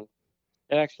Around.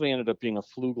 It actually ended up being a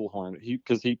flugelhorn.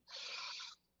 Because he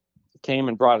came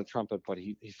and brought a trumpet, but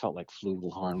he felt like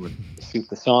flugelhorn would suit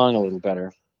the song a little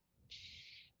better.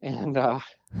 And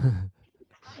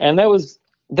and that was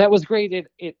great.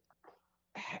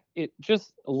 It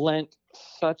just lent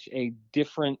such a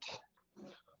different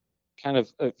kind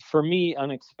of, for me,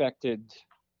 unexpected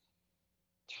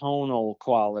tonal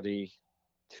quality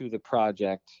to the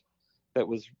project that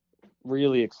was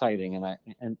really exciting.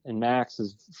 And Max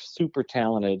is super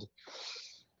talented.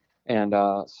 And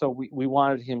so we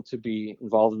wanted him to be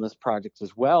involved in this project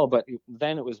as well. But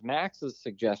then it was Max's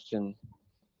suggestion.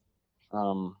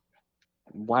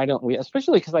 Why don't we,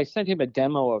 especially because I sent him a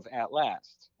demo of At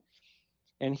Last.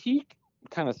 And he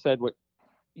kind of said what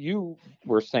you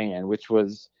were saying, which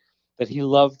was that he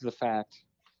loved the fact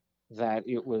that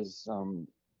it was,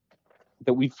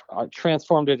 that we've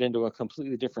transformed it into a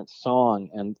completely different song.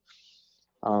 And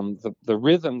the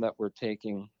rhythm that we're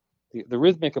taking, the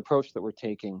rhythmic approach that we're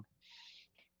taking,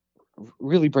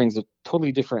 really brings a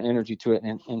totally different energy to it.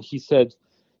 And he said,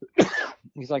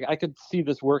 he's like, I could see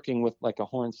this working with like a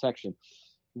horn section.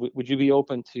 Would you be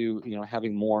open to,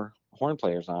 having more horn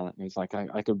players on it? And he's like,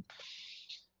 I could,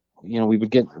 we would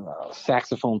get a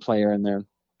saxophone player in there.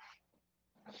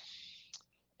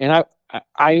 And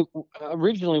I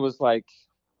originally was like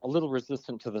a little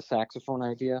resistant to the saxophone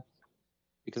idea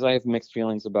because I have mixed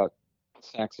feelings about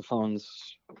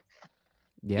saxophones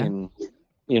in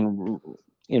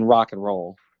rock and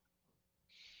roll.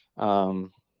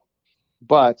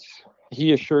 But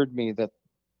he assured me that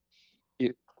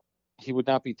he would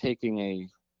not be taking a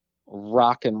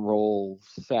rock and roll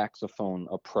saxophone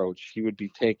approach. He would be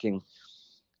taking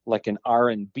like an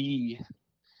R&B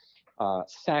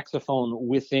saxophone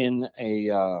within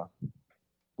a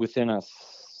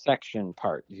section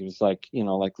part. He was like,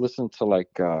 like listen to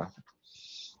like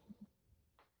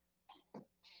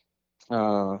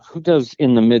who does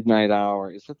In the Midnight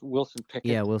Hour? Is it Wilson Pickett?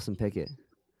 Yeah, Wilson Pickett.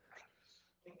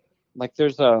 Like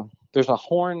there's a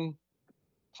horn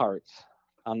part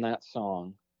on that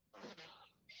song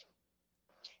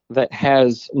that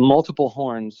has multiple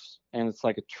horns, and it's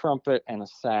like a trumpet and a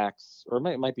sax, or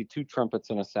it might be two trumpets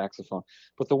and a saxophone.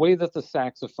 But the way that the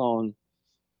saxophone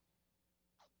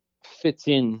fits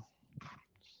in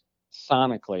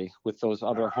sonically with those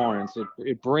other horns,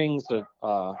 it brings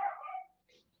a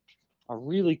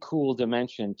really cool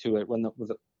dimension to it. When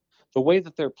the way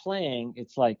that they're playing,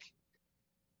 it's like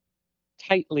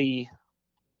tightly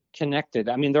connected.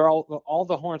 I mean, they're all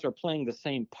the horns are playing the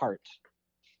same part.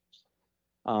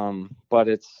 But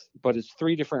it's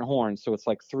three different horns, so it's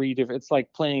like it's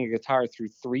like playing a guitar through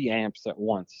 3 amps at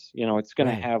once. It's going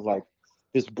to have like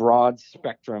this broad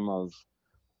spectrum of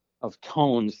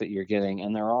tones that you're getting,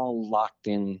 and they're all locked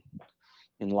in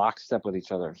lockstep with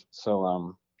each other.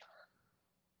 So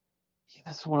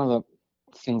that's one of the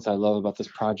things I love about this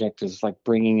project, is like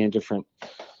bringing in different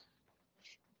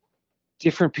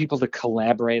people to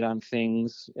collaborate on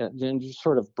things and just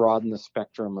sort of broaden the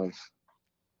spectrum of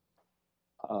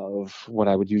what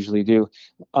I would usually do.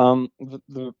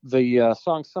 The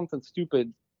song Something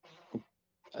Stupid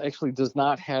actually does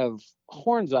not have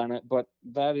horns on it, but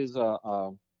that is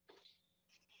a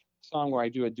song where I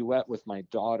do a duet with my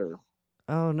daughter.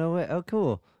 Oh, no way. Oh,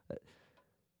 cool.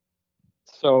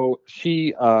 So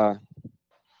she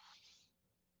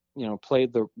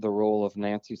played the role of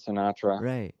Nancy Sinatra.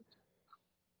 Right.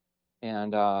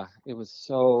 And it was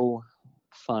so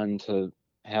fun to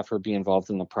have her be involved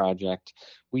in the project.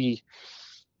 We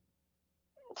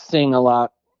sing a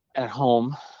lot at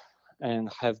home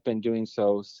and have been doing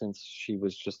so since she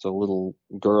was just a little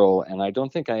girl. And I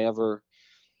don't think I ever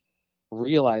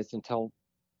realized until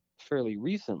fairly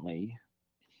recently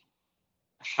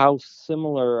how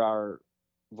similar our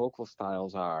vocal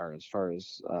styles are, as far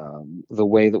as the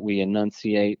way that we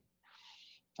enunciate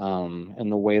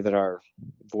and the way that our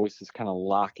voices kind of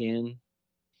lock in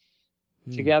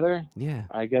together. Yeah.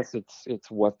 I guess it's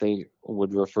what they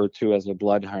would refer to as a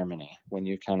blood harmony, when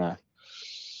you kind of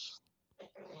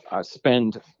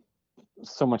spend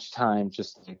so much time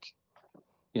just like,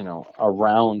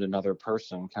 around another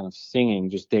person, kind of singing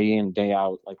just day in, day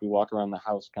out. Like we walk around the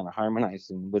house kind of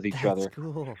harmonizing with each other. That's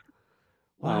cool.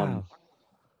 Wow.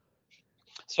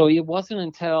 So it wasn't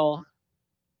until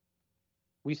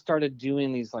we started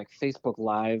doing these like Facebook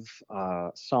Live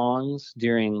songs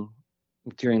during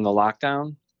during the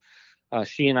lockdown.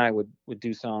 She and I would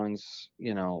do songs,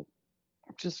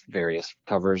 just various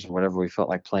covers or whatever we felt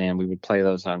like playing. We would play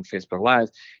those on Facebook Live,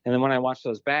 and then when I watched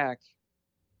those back,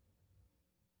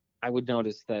 I would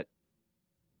notice that,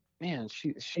 man,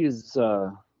 she's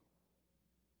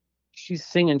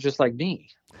singing just like me.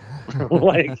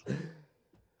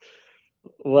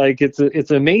 like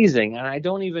it's amazing, and I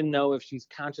don't even know if she's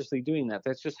consciously doing that.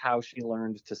 That's just how she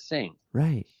learned to sing.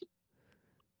 Right.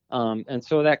 And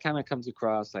so that kind of comes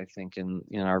across, I think, in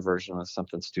our version of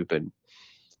Something Stupid.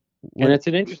 What? And it's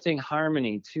an interesting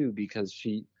harmony too, because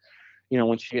she,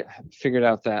 when she figured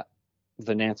out that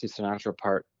the Nancy Sinatra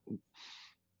part,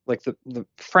 like the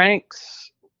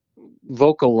Frank's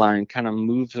vocal line kind of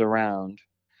moves around,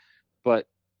 but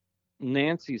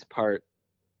Nancy's part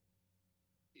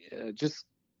just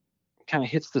kind of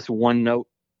hits this one note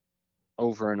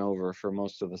over and over for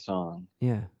most of the song.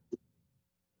 Yeah.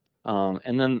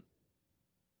 And then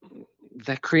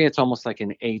that creates almost like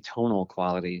an atonal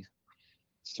quality.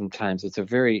 Sometimes it's a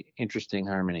very interesting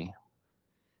harmony.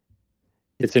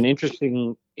 It's an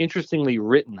interestingly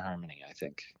written harmony, I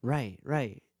think. Right.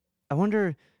 I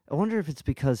wonder if it's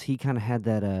because he kind of had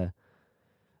that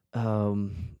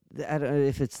I don't know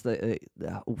if it's the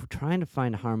trying to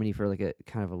find harmony for like a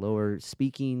kind of a lower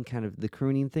speaking kind of the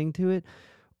crooning thing to it,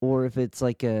 or if it's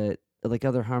like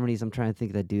other harmonies I'm trying to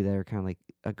think that do that are kind of like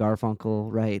a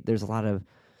Garfunkel, right? There's a lot of,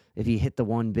 if you hit the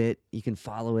one bit, you can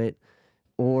follow it,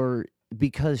 or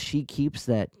because she keeps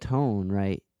that tone,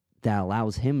 right, that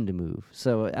allows him to move.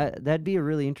 So that'd be a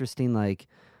really interesting like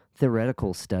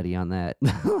theoretical study on that,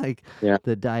 like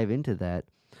to dive into that.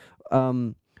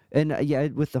 And yeah,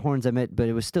 with the horns I meant, but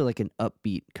it was still like an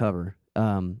upbeat cover,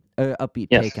 upbeat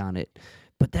take on it.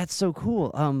 But that's so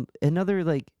cool. Another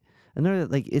like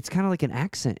it's kind of like an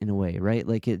accent in a way, right?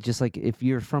 Like it just like if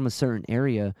you're from a certain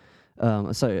area,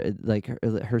 so like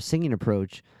her singing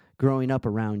approach, growing up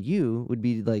around you would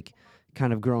be like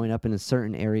kind of growing up in a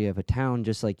certain area of a town,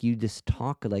 just like you just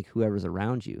talk like whoever's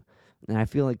around you. And I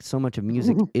feel like so much of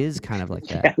music is kind of like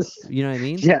that. Yes. You know what I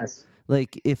mean? Yes.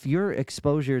 Like, if your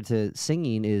exposure to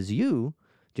singing is you,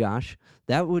 Josh,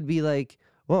 that would be like,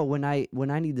 well, when I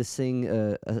need to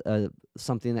sing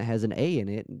something that has an A in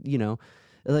it,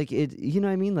 like it, you know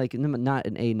what I mean? Like not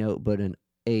an A note, but an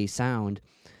A sound.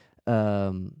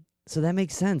 So that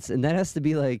makes sense, and that has to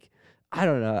be like, I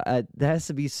don't know, that has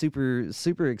to be super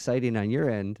super exciting on your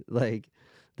end, like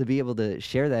to be able to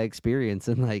share that experience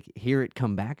and like hear it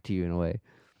come back to you in a way.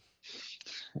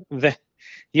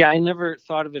 Yeah, I never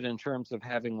thought of it in terms of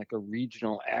having like a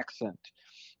regional accent.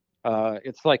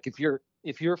 It's like if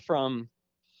you're from,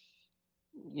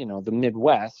 the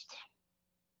Midwest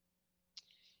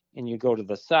and you go to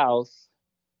the South,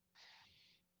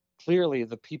 clearly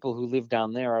the people who live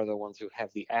down there are the ones who have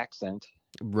the accent.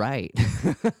 Right.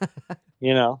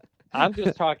 I'm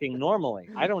just talking normally.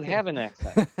 I don't have an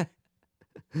accent.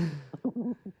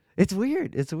 It's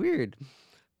weird.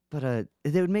 But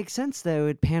it would make sense that it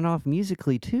would pan off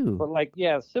musically too. But like,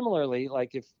 yeah, similarly,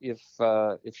 like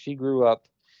if she grew up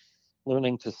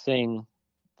learning to sing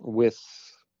with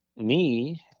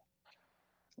me,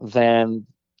 then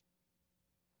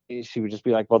she would just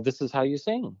be like, well, this is how you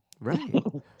sing. Right.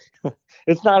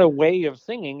 It's not a way of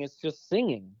singing, it's just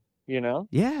singing,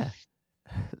 Yeah.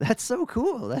 That's so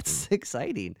cool. That's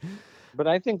exciting. But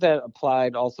I think that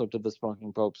applied also to the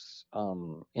Smoking Popes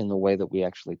in the way that we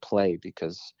actually play,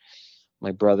 because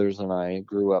my brothers and I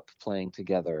grew up playing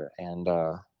together, and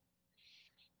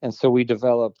so we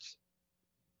developed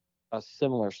a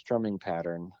similar strumming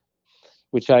pattern,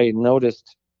 which I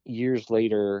noticed years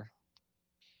later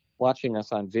watching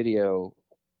us on video.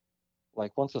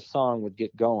 Like once a song would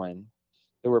get going,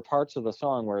 there were parts of the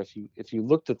song where if you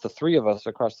looked at the three of us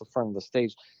across the front of the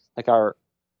stage, like our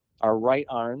right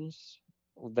arms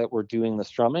that were doing the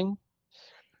strumming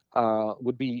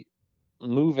would be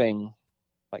moving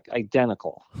like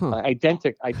identically. I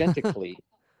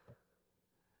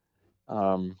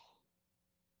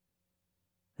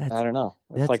don't know.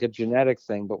 It's like a genetic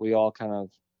thing, but we all kind of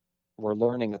were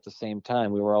learning at the same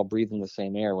time. We were all breathing the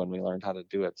same air when we learned how to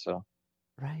do it. So.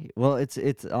 Right. Well,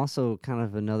 it's also kind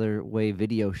of another way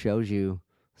video shows you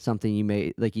something you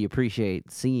may like, you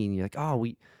appreciate seeing. You're like, oh,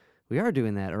 we are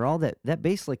doing that, or all that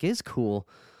bass lick is cool.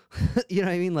 You know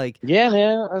what I mean? Like, yeah,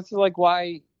 man, that's like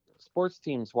why sports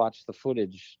teams watch the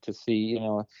footage to see.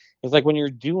 It's like when you're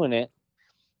doing it,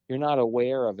 you're not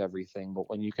aware of everything, but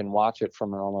when you can watch it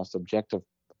from an almost objective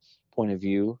point of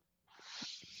view,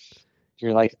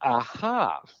 you're like,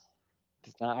 aha.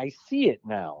 I see it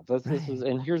now. This is,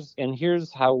 and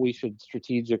here's how we should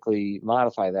strategically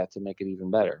modify that to make it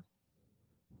even better.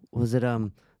 Was it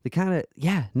the kind of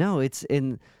yeah, no, it's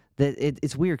in that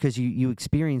it's weird because you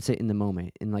experience it in the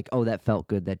moment and like, oh, that felt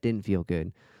good, that didn't feel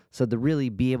good. So to really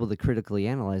be able to critically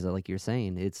analyze it, like you're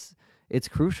saying, it's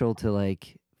crucial to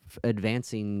like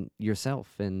advancing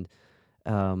yourself and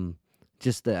um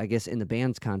just the, I guess in the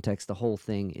band's context, the whole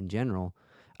thing in general.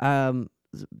 Um,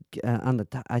 on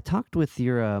I talked with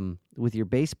your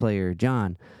bass player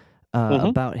John Hmm.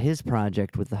 about his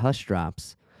project with the Hush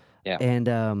Drops, Yeah.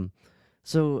 and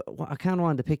so I kind of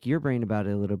wanted to pick your brain about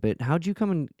it a little bit. How'd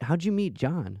you meet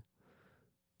John?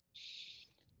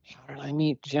 How did I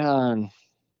meet John?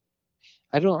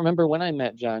 I don't remember when I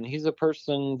met John. He's a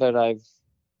person that I've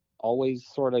always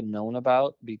sort of known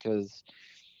about because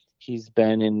he's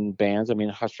been in bands. I mean,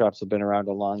 Hush Drops have been around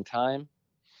a long time,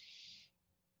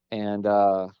 and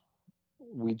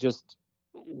we just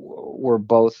were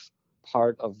both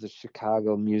part of the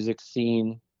Chicago music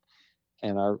scene,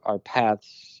 and our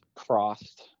paths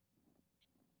crossed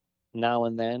now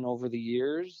and then over the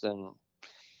years. And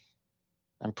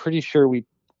I'm pretty sure we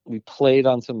played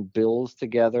on some bills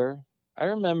together. I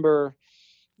remember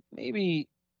maybe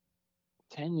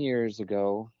 10 years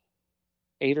ago,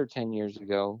 8 or 10 years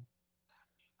ago,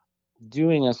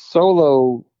 doing a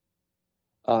solo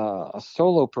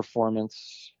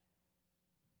performance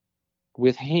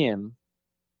with him.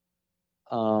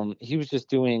 He was just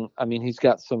doing. I mean, he's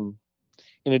got some.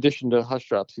 In addition to Hush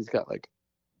Drops, he's got like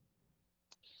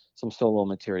some solo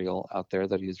material out there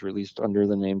that he's released under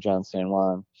the name John San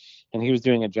Juan, and he was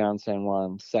doing a John San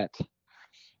Juan set,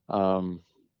 um,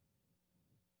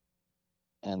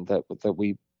 and that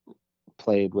we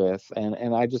played with,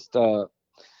 and I just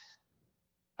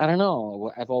I don't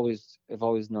know. I've always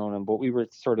known him, but we were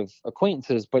sort of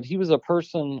acquaintances. But he was a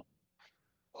person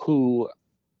who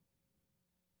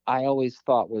I always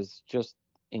thought was just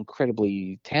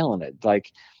incredibly talented.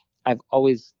 Like I've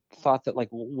always thought that like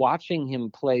watching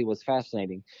him play was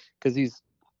fascinating because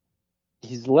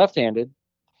he's left-handed,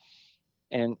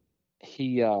 and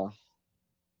he he'll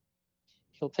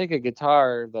take a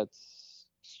guitar that's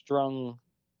strung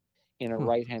in a Huh,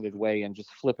 right-handed way and just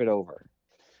flip it over.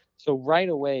 So right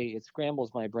away it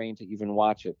scrambles my brain to even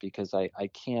watch it because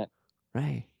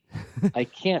right. I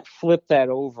can't flip that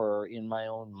over in my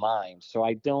own mind. So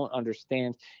I don't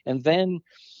understand. And then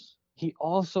he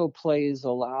also plays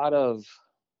a lot of,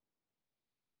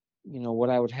 what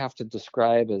I would have to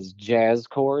describe as jazz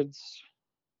chords,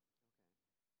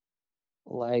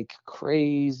 like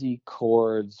crazy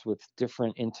chords with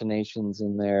different intonations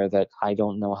in there that I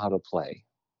don't know how to play.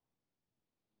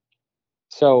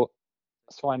 So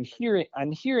I'm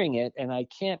hearing it and I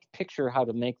can't picture how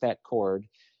to make that chord.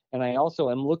 And I also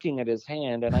am looking at his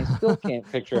hand and I still can't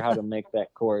picture how to make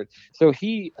that chord. So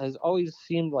he has always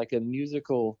seemed like a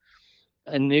musical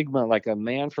enigma, like a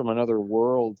man from another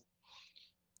world.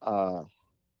 Uh,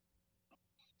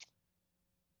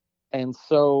 and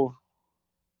so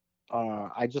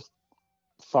I just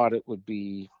thought it would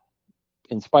be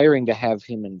inspiring to have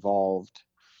him involved.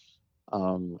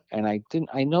 And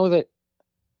I know that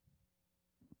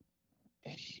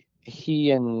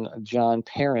he and John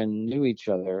Perrin knew each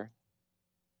other,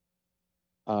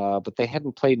 but they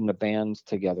hadn't played in a band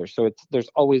together. So there's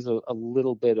always a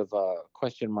little bit of a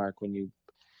question mark when you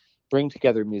bring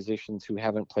together musicians who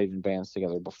haven't played in bands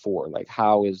together before. Like,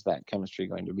 how is that chemistry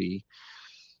going to be?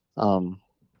 Um,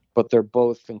 but they're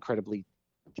both incredibly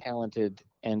talented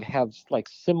and have like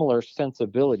similar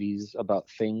sensibilities about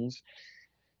things.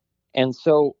 And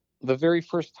so the very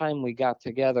first time we got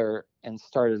together and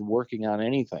started working on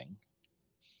anything,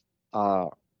 uh,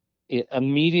 it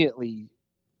immediately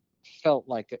felt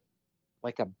like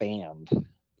a band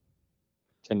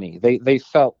to me. They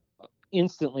felt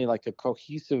instantly like a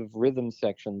cohesive rhythm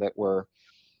section that were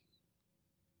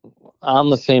on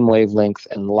the same wavelength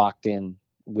and locked in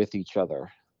with each other,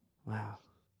 Wow.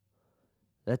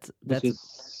 which That's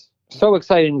is so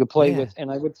exciting to play yeah. with.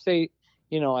 And I would say,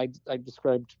 I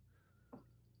described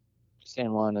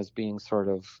San Juan as being sort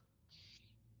of,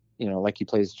 like he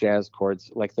plays jazz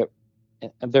chords, like that.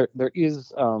 And there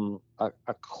is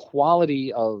a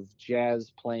quality of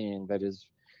jazz playing that is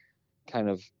kind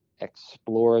of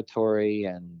exploratory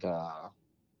and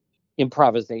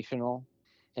improvisational,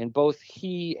 and both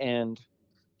he and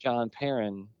John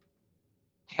Perrin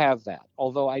have that.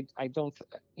 Although I don't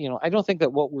I don't think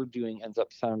that what we're doing ends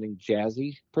up sounding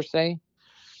jazzy per se,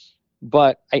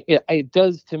 but it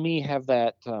does to me have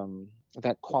that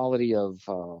quality of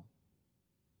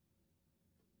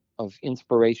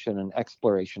inspiration and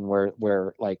exploration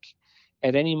where like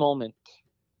at any moment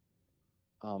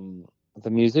um, the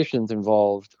musicians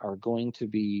involved are going to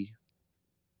be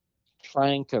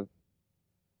trying to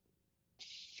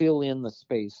fill in the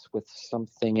space with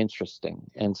something interesting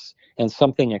and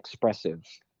something expressive.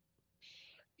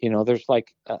 There's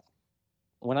like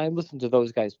when I listen to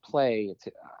those guys play,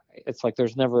 it's like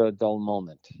there's never a dull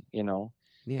moment. Yeah.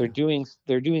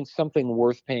 They're doing something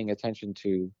worth paying attention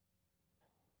to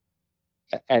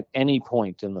at any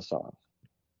point in the song.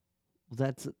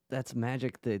 That's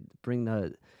magic that bring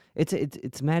the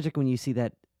it's magic when you see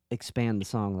that expand the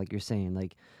song, like you're saying.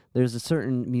 Like there's a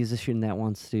certain musician that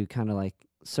wants to kind of like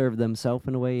serve themselves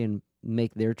in a way and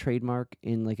make their trademark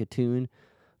in like a tune,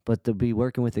 but to be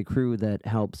working with a crew that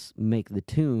helps make the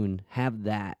tune have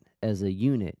that as a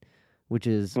unit, which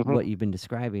is Mm-hmm. what you've been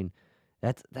describing.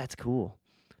 That's cool.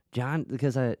 John,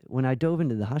 because when I dove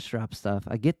into the Hush Drop stuff,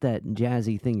 I get that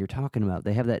jazzy thing you're talking about.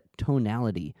 They have that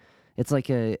tonality. It's like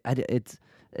it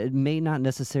may not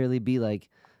necessarily be like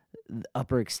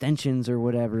upper extensions or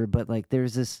whatever, but like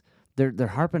there's this they're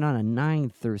harping on a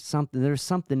ninth or something. There's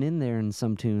something in there in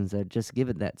some tunes that just give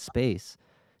it that space.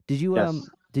 Did you Yes.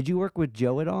 did you work with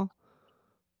Joe at all?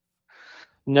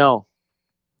 No,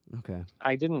 Okay.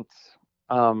 I didn't.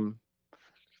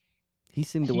 He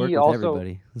seemed to work He with also,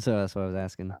 everybody, so that's what I was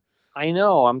asking. I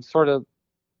know, I'm sort of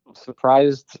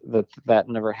surprised that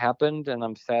never happened, and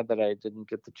I'm sad that I didn't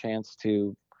get the chance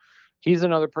to. He's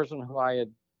another person who I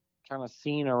had kind of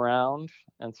seen around,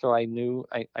 and so I knew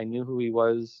who he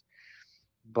was,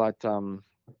 but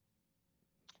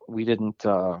we didn't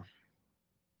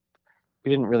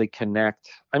really connect.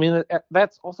 I mean,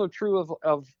 that's also true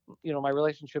of my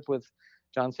relationship with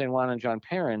John San Juan and John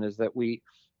Perrin, is that we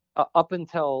up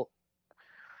until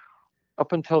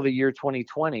the year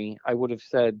 2020, I would have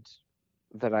said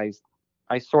that I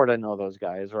sort of know those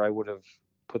guys, or I would have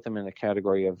put them in a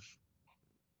category of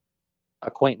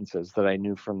acquaintances that I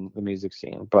knew from the music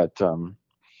scene, but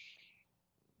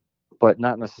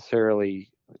not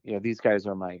necessarily. These guys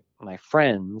are my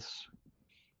friends.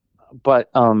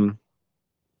 But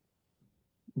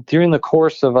during the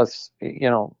course of us,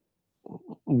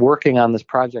 working on this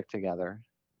project together,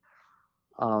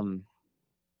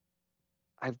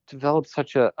 I've developed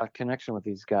such a connection with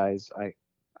these guys.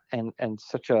 And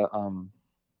such a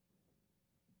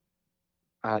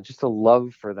just a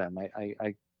love for them.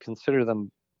 I consider them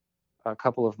a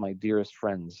couple of my dearest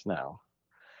friends now.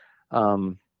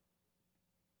 And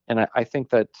I think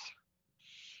that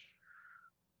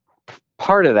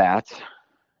part of that,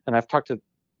 and I've talked to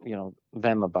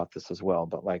them about this as well,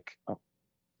 but like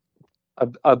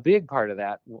a big part of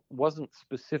that wasn't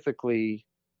specifically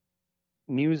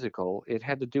musical. It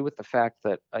had to do with the fact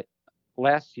that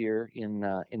last year in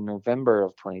November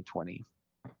of 2020,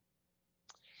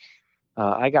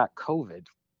 I got COVID,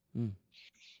 and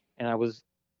I was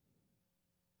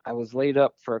laid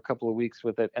up for a couple of weeks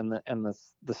with it, and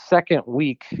the second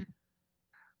week,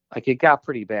 like, it got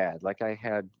pretty bad. Like, I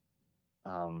had,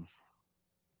 I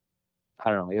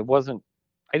don't know,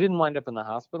 I didn't wind up in the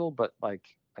hospital, but like,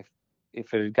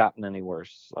 if it had gotten any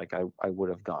worse, like I would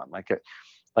have gone.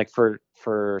 Like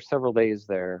for several days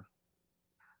there,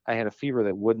 I had a fever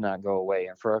that would not go away,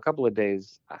 and for a couple of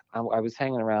days, I was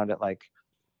hanging around at like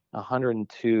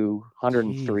 102,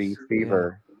 103 Jeez,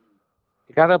 fever. Yeah.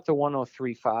 It got up to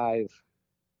 103.5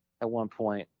 at one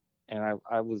point, and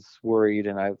I was worried,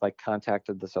 and I like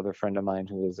contacted this other friend of mine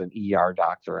who was an ER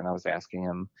doctor, and I was asking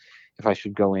him if I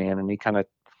should go in, and he kind of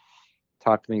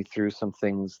talked me through some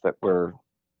things that were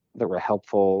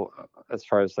helpful as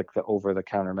far as like the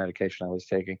over-the-counter medication I was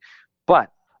taking.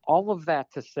 But all of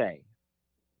that to say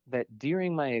that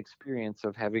during my experience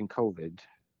of having COVID,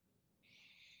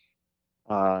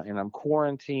 and I'm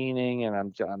quarantining, and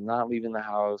I'm not leaving the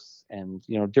house, and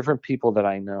different people that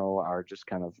I know are just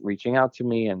kind of reaching out to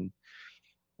me and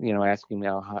asking me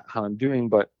how I'm doing.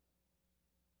 But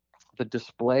the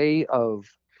display of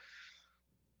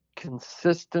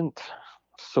consistent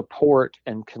support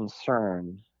and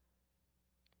concern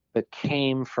that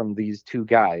came from these two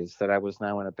guys that I was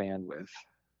now in a band with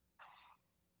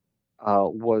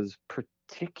was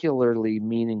particularly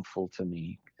meaningful to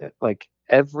me. Like,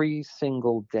 every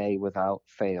single day without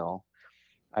fail,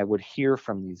 I would hear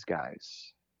from these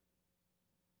guys,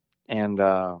 and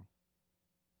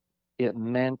it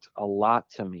meant a lot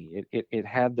to me. It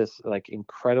had this like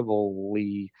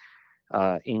incredibly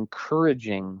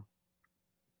encouraging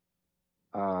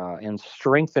and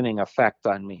strengthening effect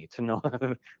on me to know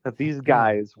that these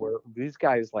guys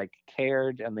like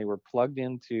cared, and they were plugged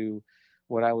into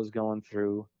what I was going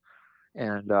through.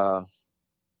 And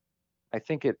I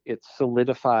think it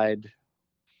solidified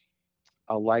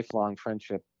a lifelong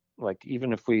friendship. Like,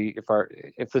 even if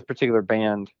this particular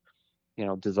band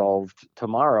dissolved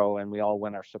tomorrow and we all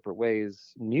went our separate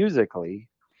ways musically,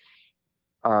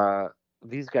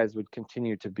 these guys would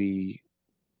continue to be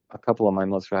a couple of my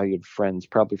most valued friends,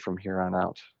 probably from here on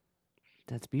out.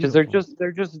 That's Because beautiful.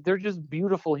 they're just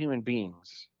beautiful human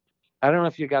beings. I don't know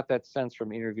if you got that sense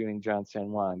from interviewing John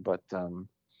San Juan, but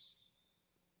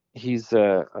he's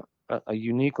a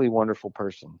uniquely wonderful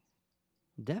person.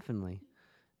 Definitely.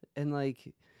 And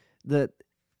like the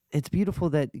it's beautiful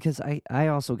that because I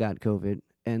also got COVID,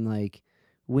 and like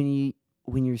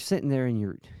when you're sitting there and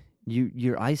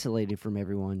you're isolated from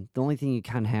everyone, the only thing you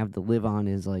kind of have to live on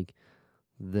is like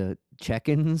the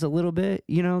check-ins a little bit,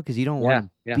 because you don't want Yeah, to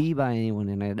yeah, be by anyone.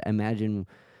 And I imagine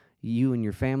you and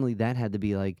your family, that had to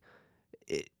be like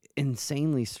i-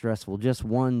 insanely stressful. Just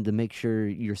one, to make sure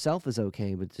yourself is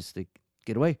okay, but just to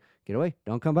get away,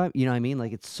 don't come by. You know what I mean?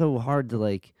 Like it's so hard to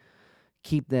like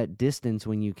keep that distance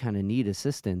when you kind of need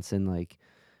assistance, and like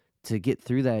to get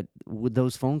through that with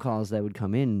those phone calls that would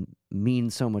come in mean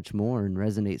so much more and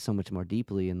resonate so much more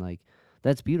deeply. And like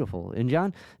that's beautiful. And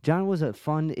John was a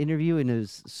fun interview, and it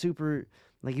was super,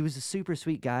 like he was a super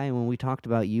sweet guy, and when we talked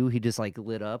about you, he just like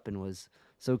lit up and was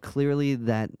so clearly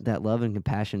that love and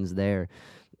compassion's there.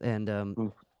 And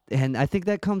mm, and I think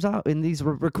that comes out in these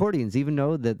recordings, even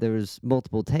though that there's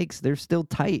multiple takes, they're still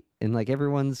tight, and like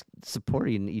everyone's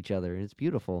supporting each other. It's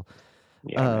beautiful.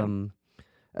 yeah, man. Um,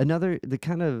 Another the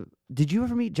kind of did you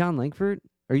ever meet John Langford?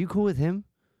 Are you cool with him?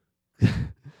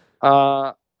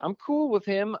 I'm cool with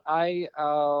him.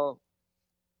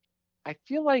 I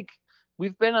feel like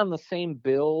we've been on the same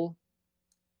bill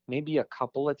maybe a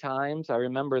couple of times. I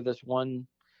remember this one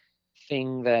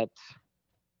thing that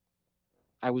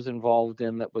I was involved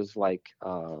in that was like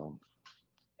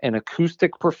an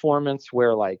acoustic performance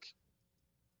where like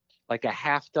a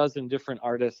half dozen different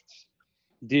artists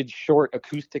did short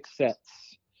acoustic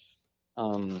sets,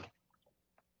 um,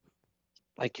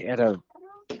 like at a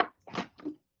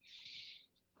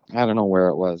I don't know where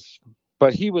it was,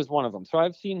 but he was one of them. So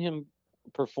I've seen him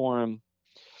perform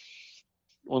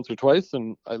once or twice,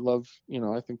 and I love,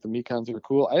 I think the Mekons are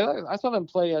cool. I saw them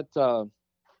play at the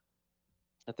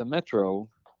Metro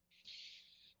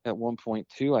at one point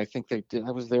too. I think they did.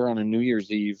 I was there on a New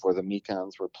Year's Eve where the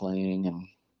Mekons were playing, and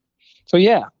so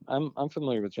yeah, I'm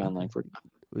familiar with John Okay. Langford.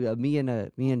 Me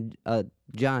and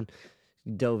John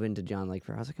dove into John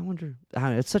Langford. I was like, I wonder. I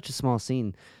don't know, it's such a small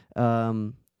scene.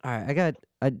 All right,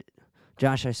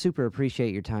 Josh. I super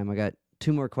appreciate your time. I got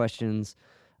two more questions.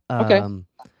 Okay. Um,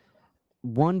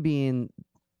 One being,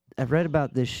 I've read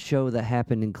about this show that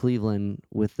happened in Cleveland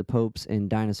with the Popes and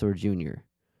Dinosaur Jr.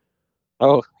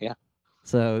 Oh yeah.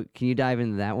 So, can you dive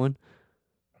into that one?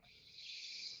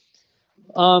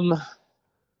 Um,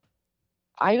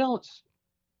 I don't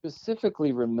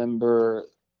specifically remember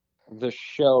the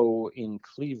show in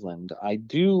Cleveland. I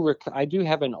do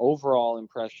have an overall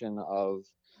impression of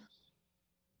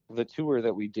the tour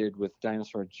that we did with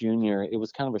Dinosaur Jr. It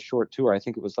was kind of a short tour. I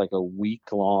think it was like a week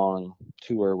long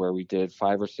tour where we did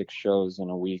 5 or 6 shows in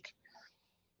a week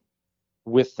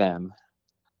with them.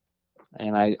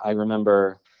 And I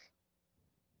remember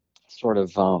sort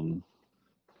of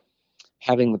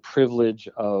having the privilege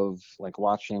of like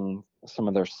watching some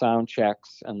of their sound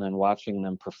checks and then watching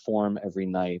them perform every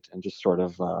night, and just sort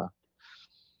of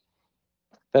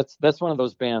that's one of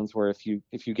those bands where if you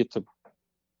get to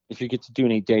do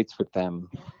any dates with them,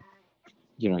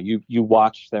 you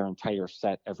watch their entire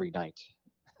set every night,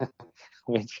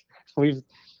 which we've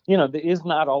that is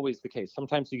not always the case.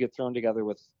 Sometimes you get thrown together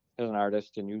with an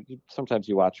artist, and you sometimes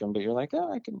you watch them, but you're like,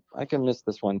 oh, I can miss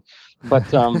this one.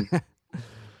 But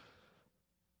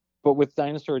but with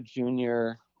Dinosaur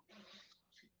Jr.,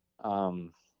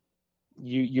 um,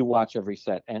 you watch every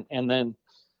set, and then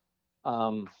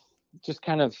um, just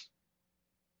kind of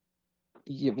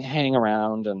you hang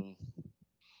around and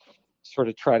sort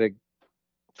of try to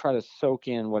soak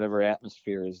in whatever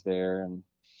atmosphere is there. And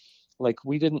like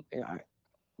we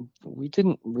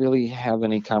didn't really have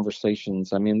any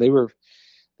conversations. I mean, they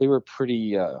were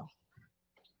pretty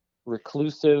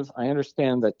reclusive. I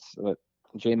understand that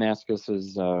Jay Mascis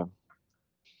is a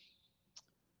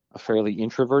fairly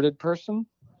introverted person,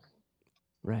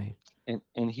 Right.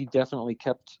 and he definitely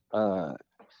kept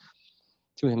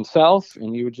to himself.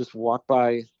 And you would just walk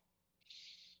by,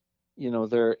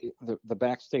 the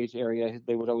backstage area.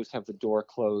 They would always have the door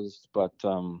closed, but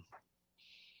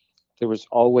there was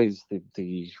always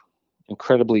the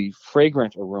incredibly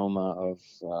fragrant aroma of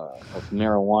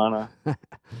marijuana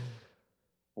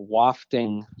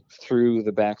wafting through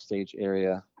the backstage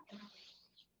area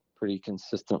pretty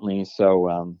consistently. So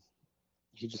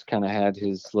he just kind of had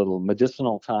his little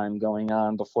medicinal time going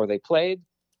on before they played.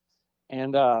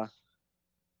 And the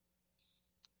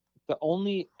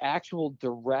only actual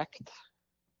direct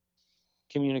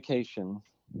communication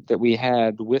that we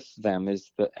had with them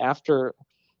is that after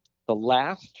the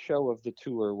last show of the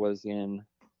tour was in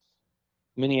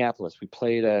Minneapolis. We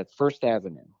played at First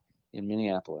Avenue in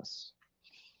Minneapolis.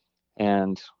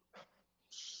 And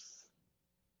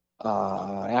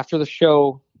after the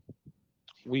show,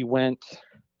 we went,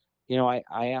 I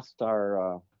asked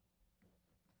our,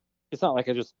 it's not like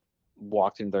I just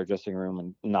walked into their dressing room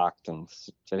and knocked and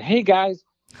said, "Hey guys,"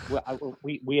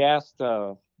 we asked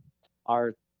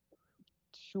our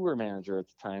tour manager at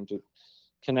the time to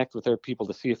connect with their people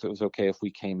to see if it was okay if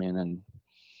we came in and,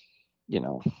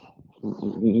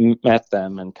 met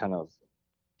them and kind of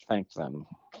thanked them.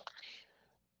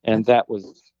 And that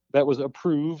was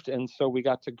approved. And so we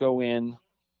got to go in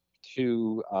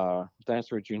to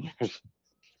Dinosaur Jr.'s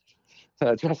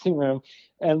dressing room,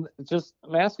 and just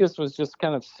Maskus was just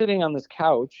kind of sitting on this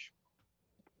couch.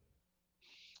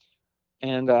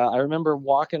 And I remember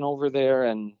walking over there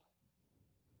and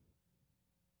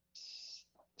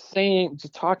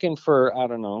talking for, I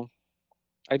don't know.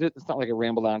 It's not like I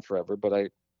rambled on forever, but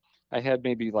I had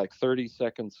maybe like 30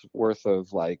 seconds worth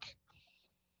of like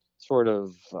sort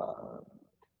of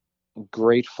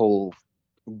grateful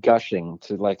gushing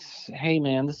to like, "Hey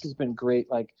man, this has been great.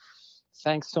 Like,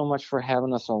 thanks so much for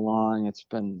having us along. It's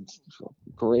been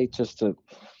great just to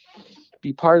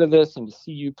be part of this and to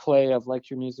see you play. I've liked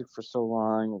your music for so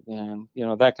long," and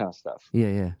that kind of stuff.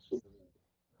 Yeah.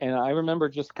 And I remember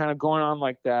just kind of going on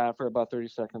like that for about 30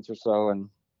 seconds or so,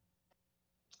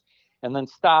 and then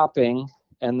stopping.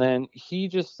 And then he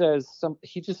just said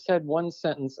one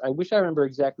sentence. I wish I remember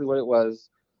exactly what it was.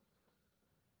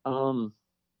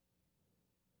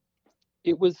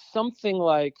 It was something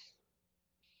like,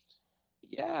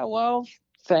 "Yeah, well,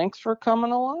 thanks for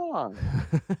coming along."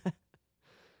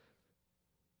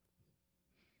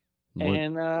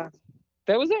 And that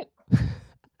was it.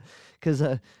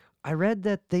 Because I read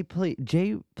that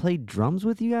Jay played drums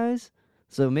with you guys,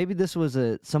 so maybe this was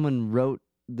someone wrote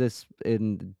this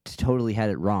and totally had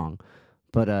it wrong,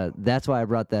 but that's why I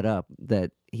brought that up.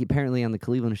 That he apparently on the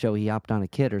Cleveland show he hopped on a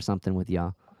kit or something with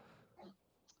y'all.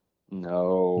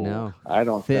 No, I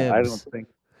don't think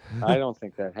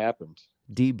that happened.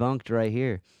 Debunked right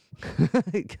here.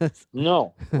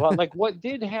 No, well, like what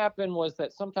did happen was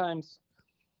that sometimes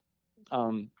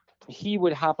he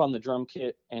would hop on the drum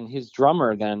kit, and his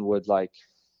drummer then would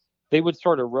they would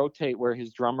sort of rotate where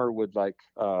his drummer would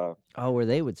where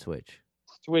they would switch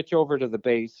over to the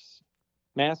bass.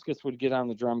 Maskus would get on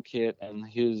the drum kit, and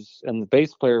the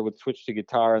bass player would switch to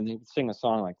guitar, and they would sing a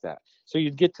song like that. So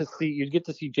you'd get to see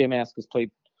Jay Maskus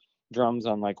play drums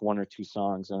on like one or two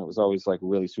songs, and it was always like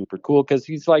really super cool because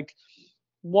he's like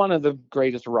one of the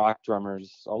greatest rock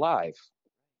drummers alive.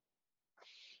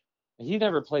 He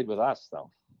never played with us though.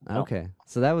 Okay,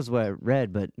 so that was what I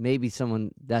read, but maybe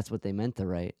that's what they meant to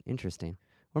write. Interesting.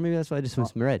 Or maybe that's why I just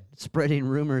misread. Spreading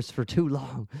rumors for too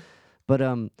long. But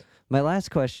my last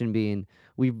question being,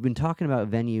 we've been talking about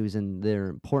venues and their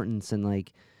importance and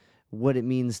like what it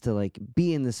means to like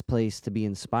be in this place to be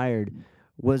inspired.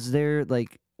 Was there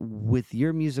like with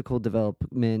your musical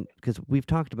development, because we've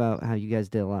talked about how you guys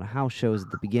did a lot of house shows at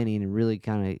the beginning and really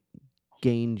kind of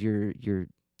gained your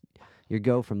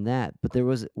go from that, but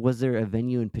was there a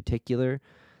venue in particular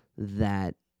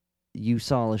that you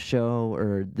saw a show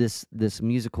or this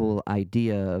musical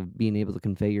idea of being able to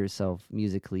convey yourself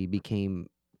musically became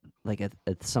like a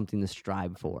something to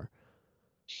strive for?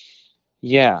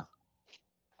 Yeah.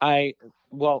 Can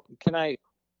I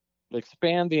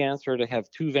expand the answer to have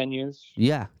two venues?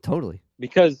 Yeah, totally.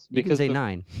 Because you can say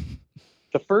 9.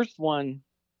 The first one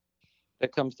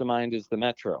that comes to mind is the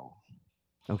Metro.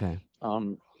 Okay.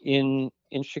 In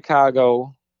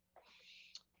Chicago,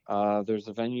 there's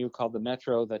a venue called the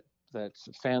Metro that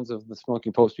fans of the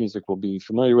Smoking Popes music will be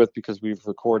familiar with because we've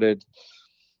recorded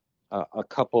a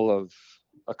couple of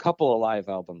live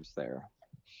albums there.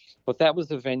 But that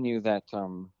was a venue that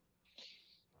some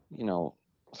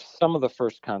of the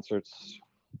first concerts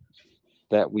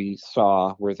that we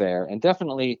saw were there, and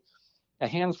definitely a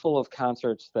handful of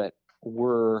concerts that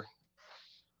were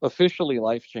officially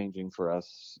life-changing for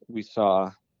us we saw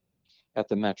at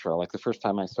the Metro. Like the first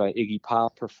time I saw Iggy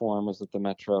Pop perform was at the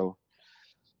Metro.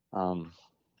 I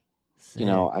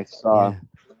saw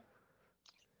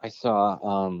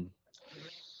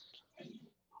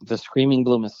the Screaming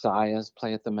Blue Messiahs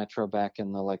play at the Metro back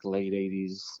in the late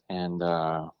 80s, and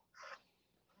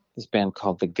this band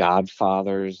called the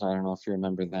Godfathers. I don't know if you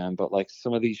remember them, but like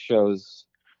some of these shows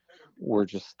were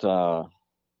just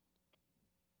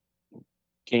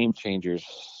game changers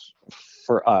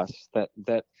for us.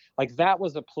 That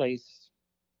was a place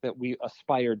that we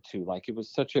aspired to. Like it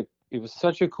was such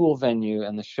a cool venue,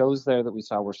 and the shows there that we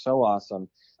saw were so awesome.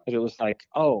 That it was like,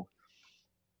 oh,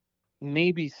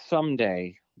 maybe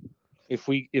someday, if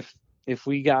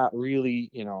we got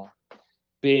really,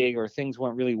 big, or things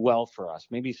went really well for us,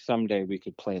 maybe someday we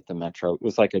could play at the Metro. It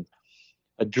was like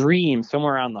a dream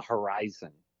somewhere on the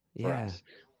horizon for us.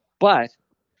 But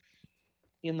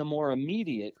in the more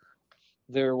immediate,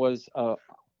 there was a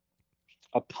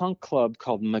punk club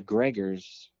called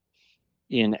McGregor's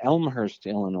in Elmhurst,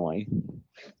 Illinois,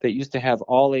 that used to have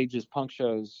all ages punk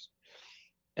shows.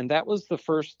 And that was the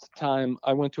first time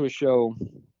I went to a show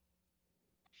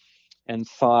and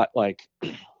thought, like,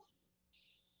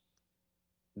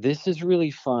 this is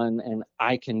really fun and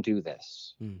I can do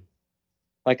this.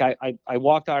 Like I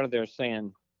walked out of there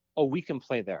saying, oh, we can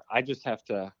play there. I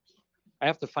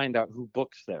have to find out who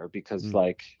books there, because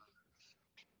like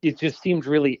it just seemed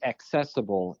really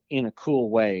accessible in a cool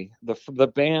way.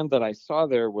 The band that I saw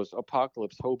there was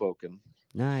Apocalypse Hoboken.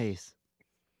 Nice.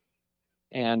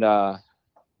 And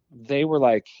they were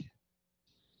like,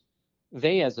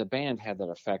 they as a band had that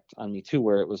effect on me too,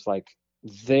 where it was like,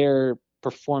 their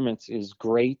performance is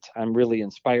great. I'm really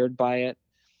inspired by it,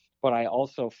 but I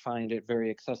also find it very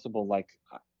accessible. Like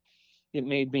it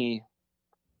made me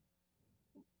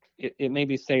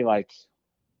say, like,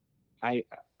 I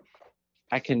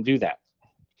can do that.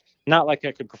 Not like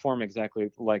I could perform exactly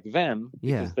like them,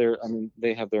 because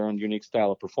they have their own unique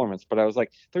style of performance, but I was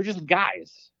like, they're just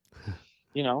guys,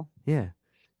 Yeah.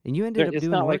 And you ended up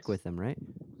doing work with them, right?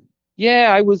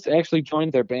 Yeah, I was actually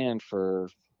joined their band for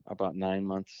about 9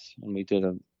 months, and we did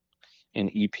an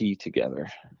EP together.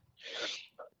 Nice.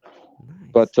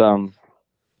 But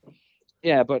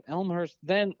but Elmhurst,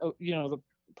 then the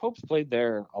Popes played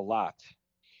there a lot,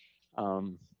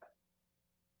 and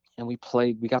we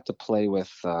got to play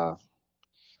with a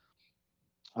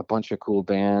bunch of cool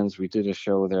bands. We did a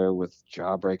show there with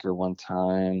Jawbreaker one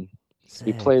time. Sick.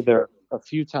 We played there a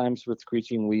few times with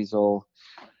Screeching Weasel,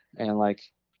 and like,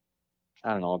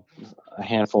 I don't know, a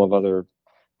handful of other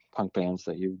punk bands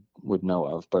that you would know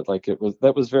of. But like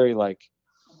that was very like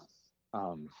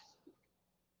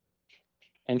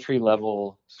entry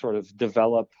level, sort of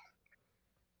develop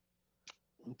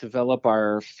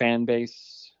our fan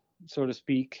base, so to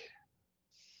speak.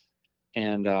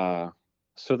 And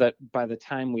so that by the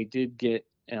time we did get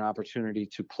an opportunity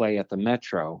to play at the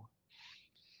Metro,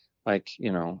 like,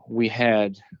 we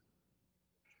had,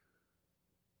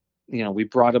 we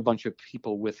brought a bunch of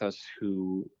people with us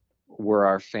who were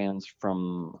our fans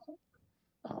from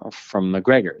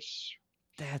McGregor's.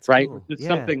 That's right. Cool.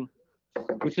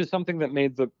 Which is something that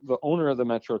made the owner of the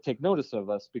Metro take notice of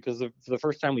us, because for the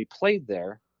first time we played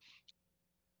there,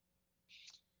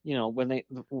 when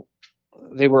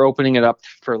they were opening it up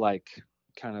for like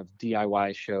kind of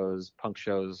DIY shows, punk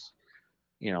shows,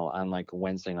 on like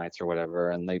Wednesday nights or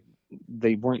whatever, and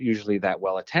they weren't usually that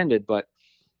well attended, but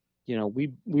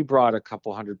we brought a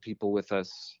couple hundred people with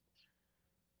us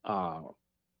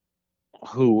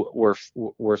who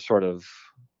were sort of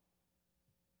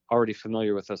already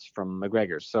familiar with us from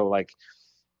McGregor's. So like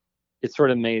it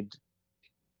sort of made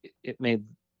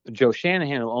Joe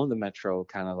Shanahan, who owned the Metro,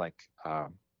 kind of like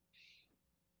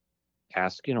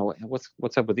ask,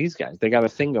 what's up with these guys? They got a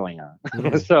thing going on.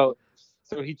 Yeah.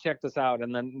 So he checked us out,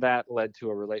 and then that led to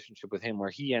a relationship with him where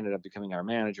he ended up becoming our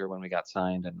manager when we got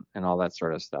signed and all that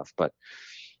sort of stuff. But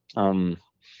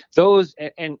those,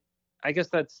 and I guess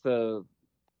that's the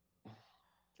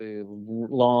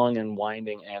long and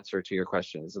winding answer to your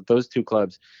question, is that those two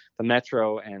clubs, the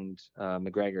Metro and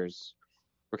McGregor's,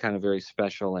 were kind of very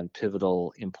special and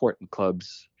pivotal, important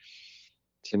clubs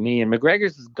to me. And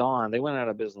McGregor's is gone. They went out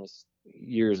of business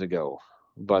years ago,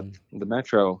 but the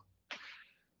Metro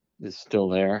is still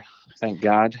there. Thank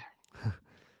God.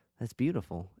 That's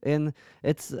beautiful. And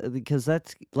it's because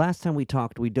that's last time we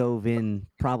talked, we dove in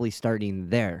probably starting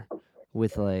there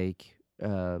with like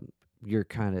your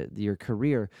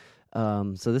career.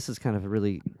 So this is kind of a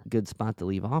really good spot to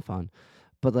leave off on.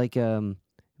 But like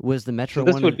was the Metro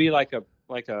so this would be like a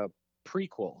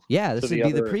prequel. Yeah, this would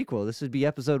be the prequel. This would be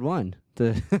episode 1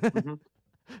 to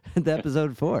the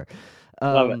episode 4.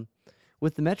 Love it.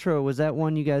 With the Metro, was that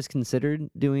one you guys considered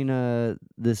doing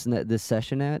this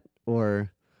session at,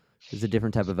 or is it a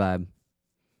different type of vibe?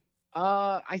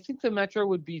 I think the Metro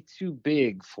would be too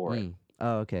big for it.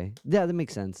 Oh, okay. Yeah, that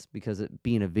makes sense, because it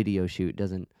being a video shoot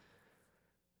doesn't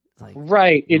like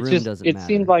right. It matter.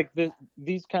 Seemed like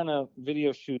these kind of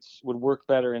video shoots would work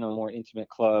better in a more intimate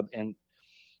club, and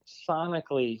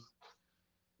sonically,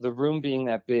 the room being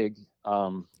that big.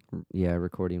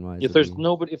 Recording wise. If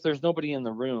there's nobody in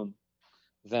the room,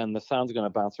 then the sound's going to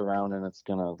bounce around, and it's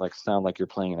going to like sound like you're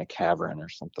playing in a cavern or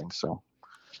something. So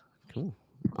cool.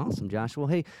 Awesome, Josh. Well,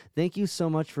 hey, thank you so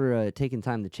much for taking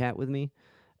time to chat with me.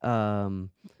 What I'm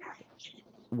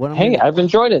Hey, gonna I've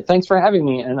enjoyed it. Thanks for having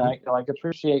me, and I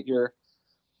appreciate your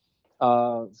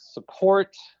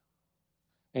support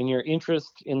and your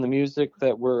interest in the music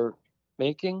that we're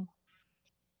making.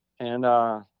 And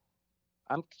I'm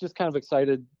just kind of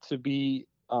excited to be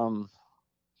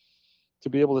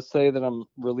able to say that I'm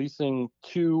releasing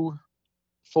 2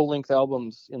 full-length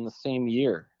albums in the same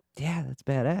year. Yeah, that's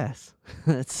badass.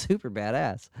 That's super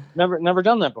badass. Never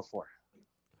done that before.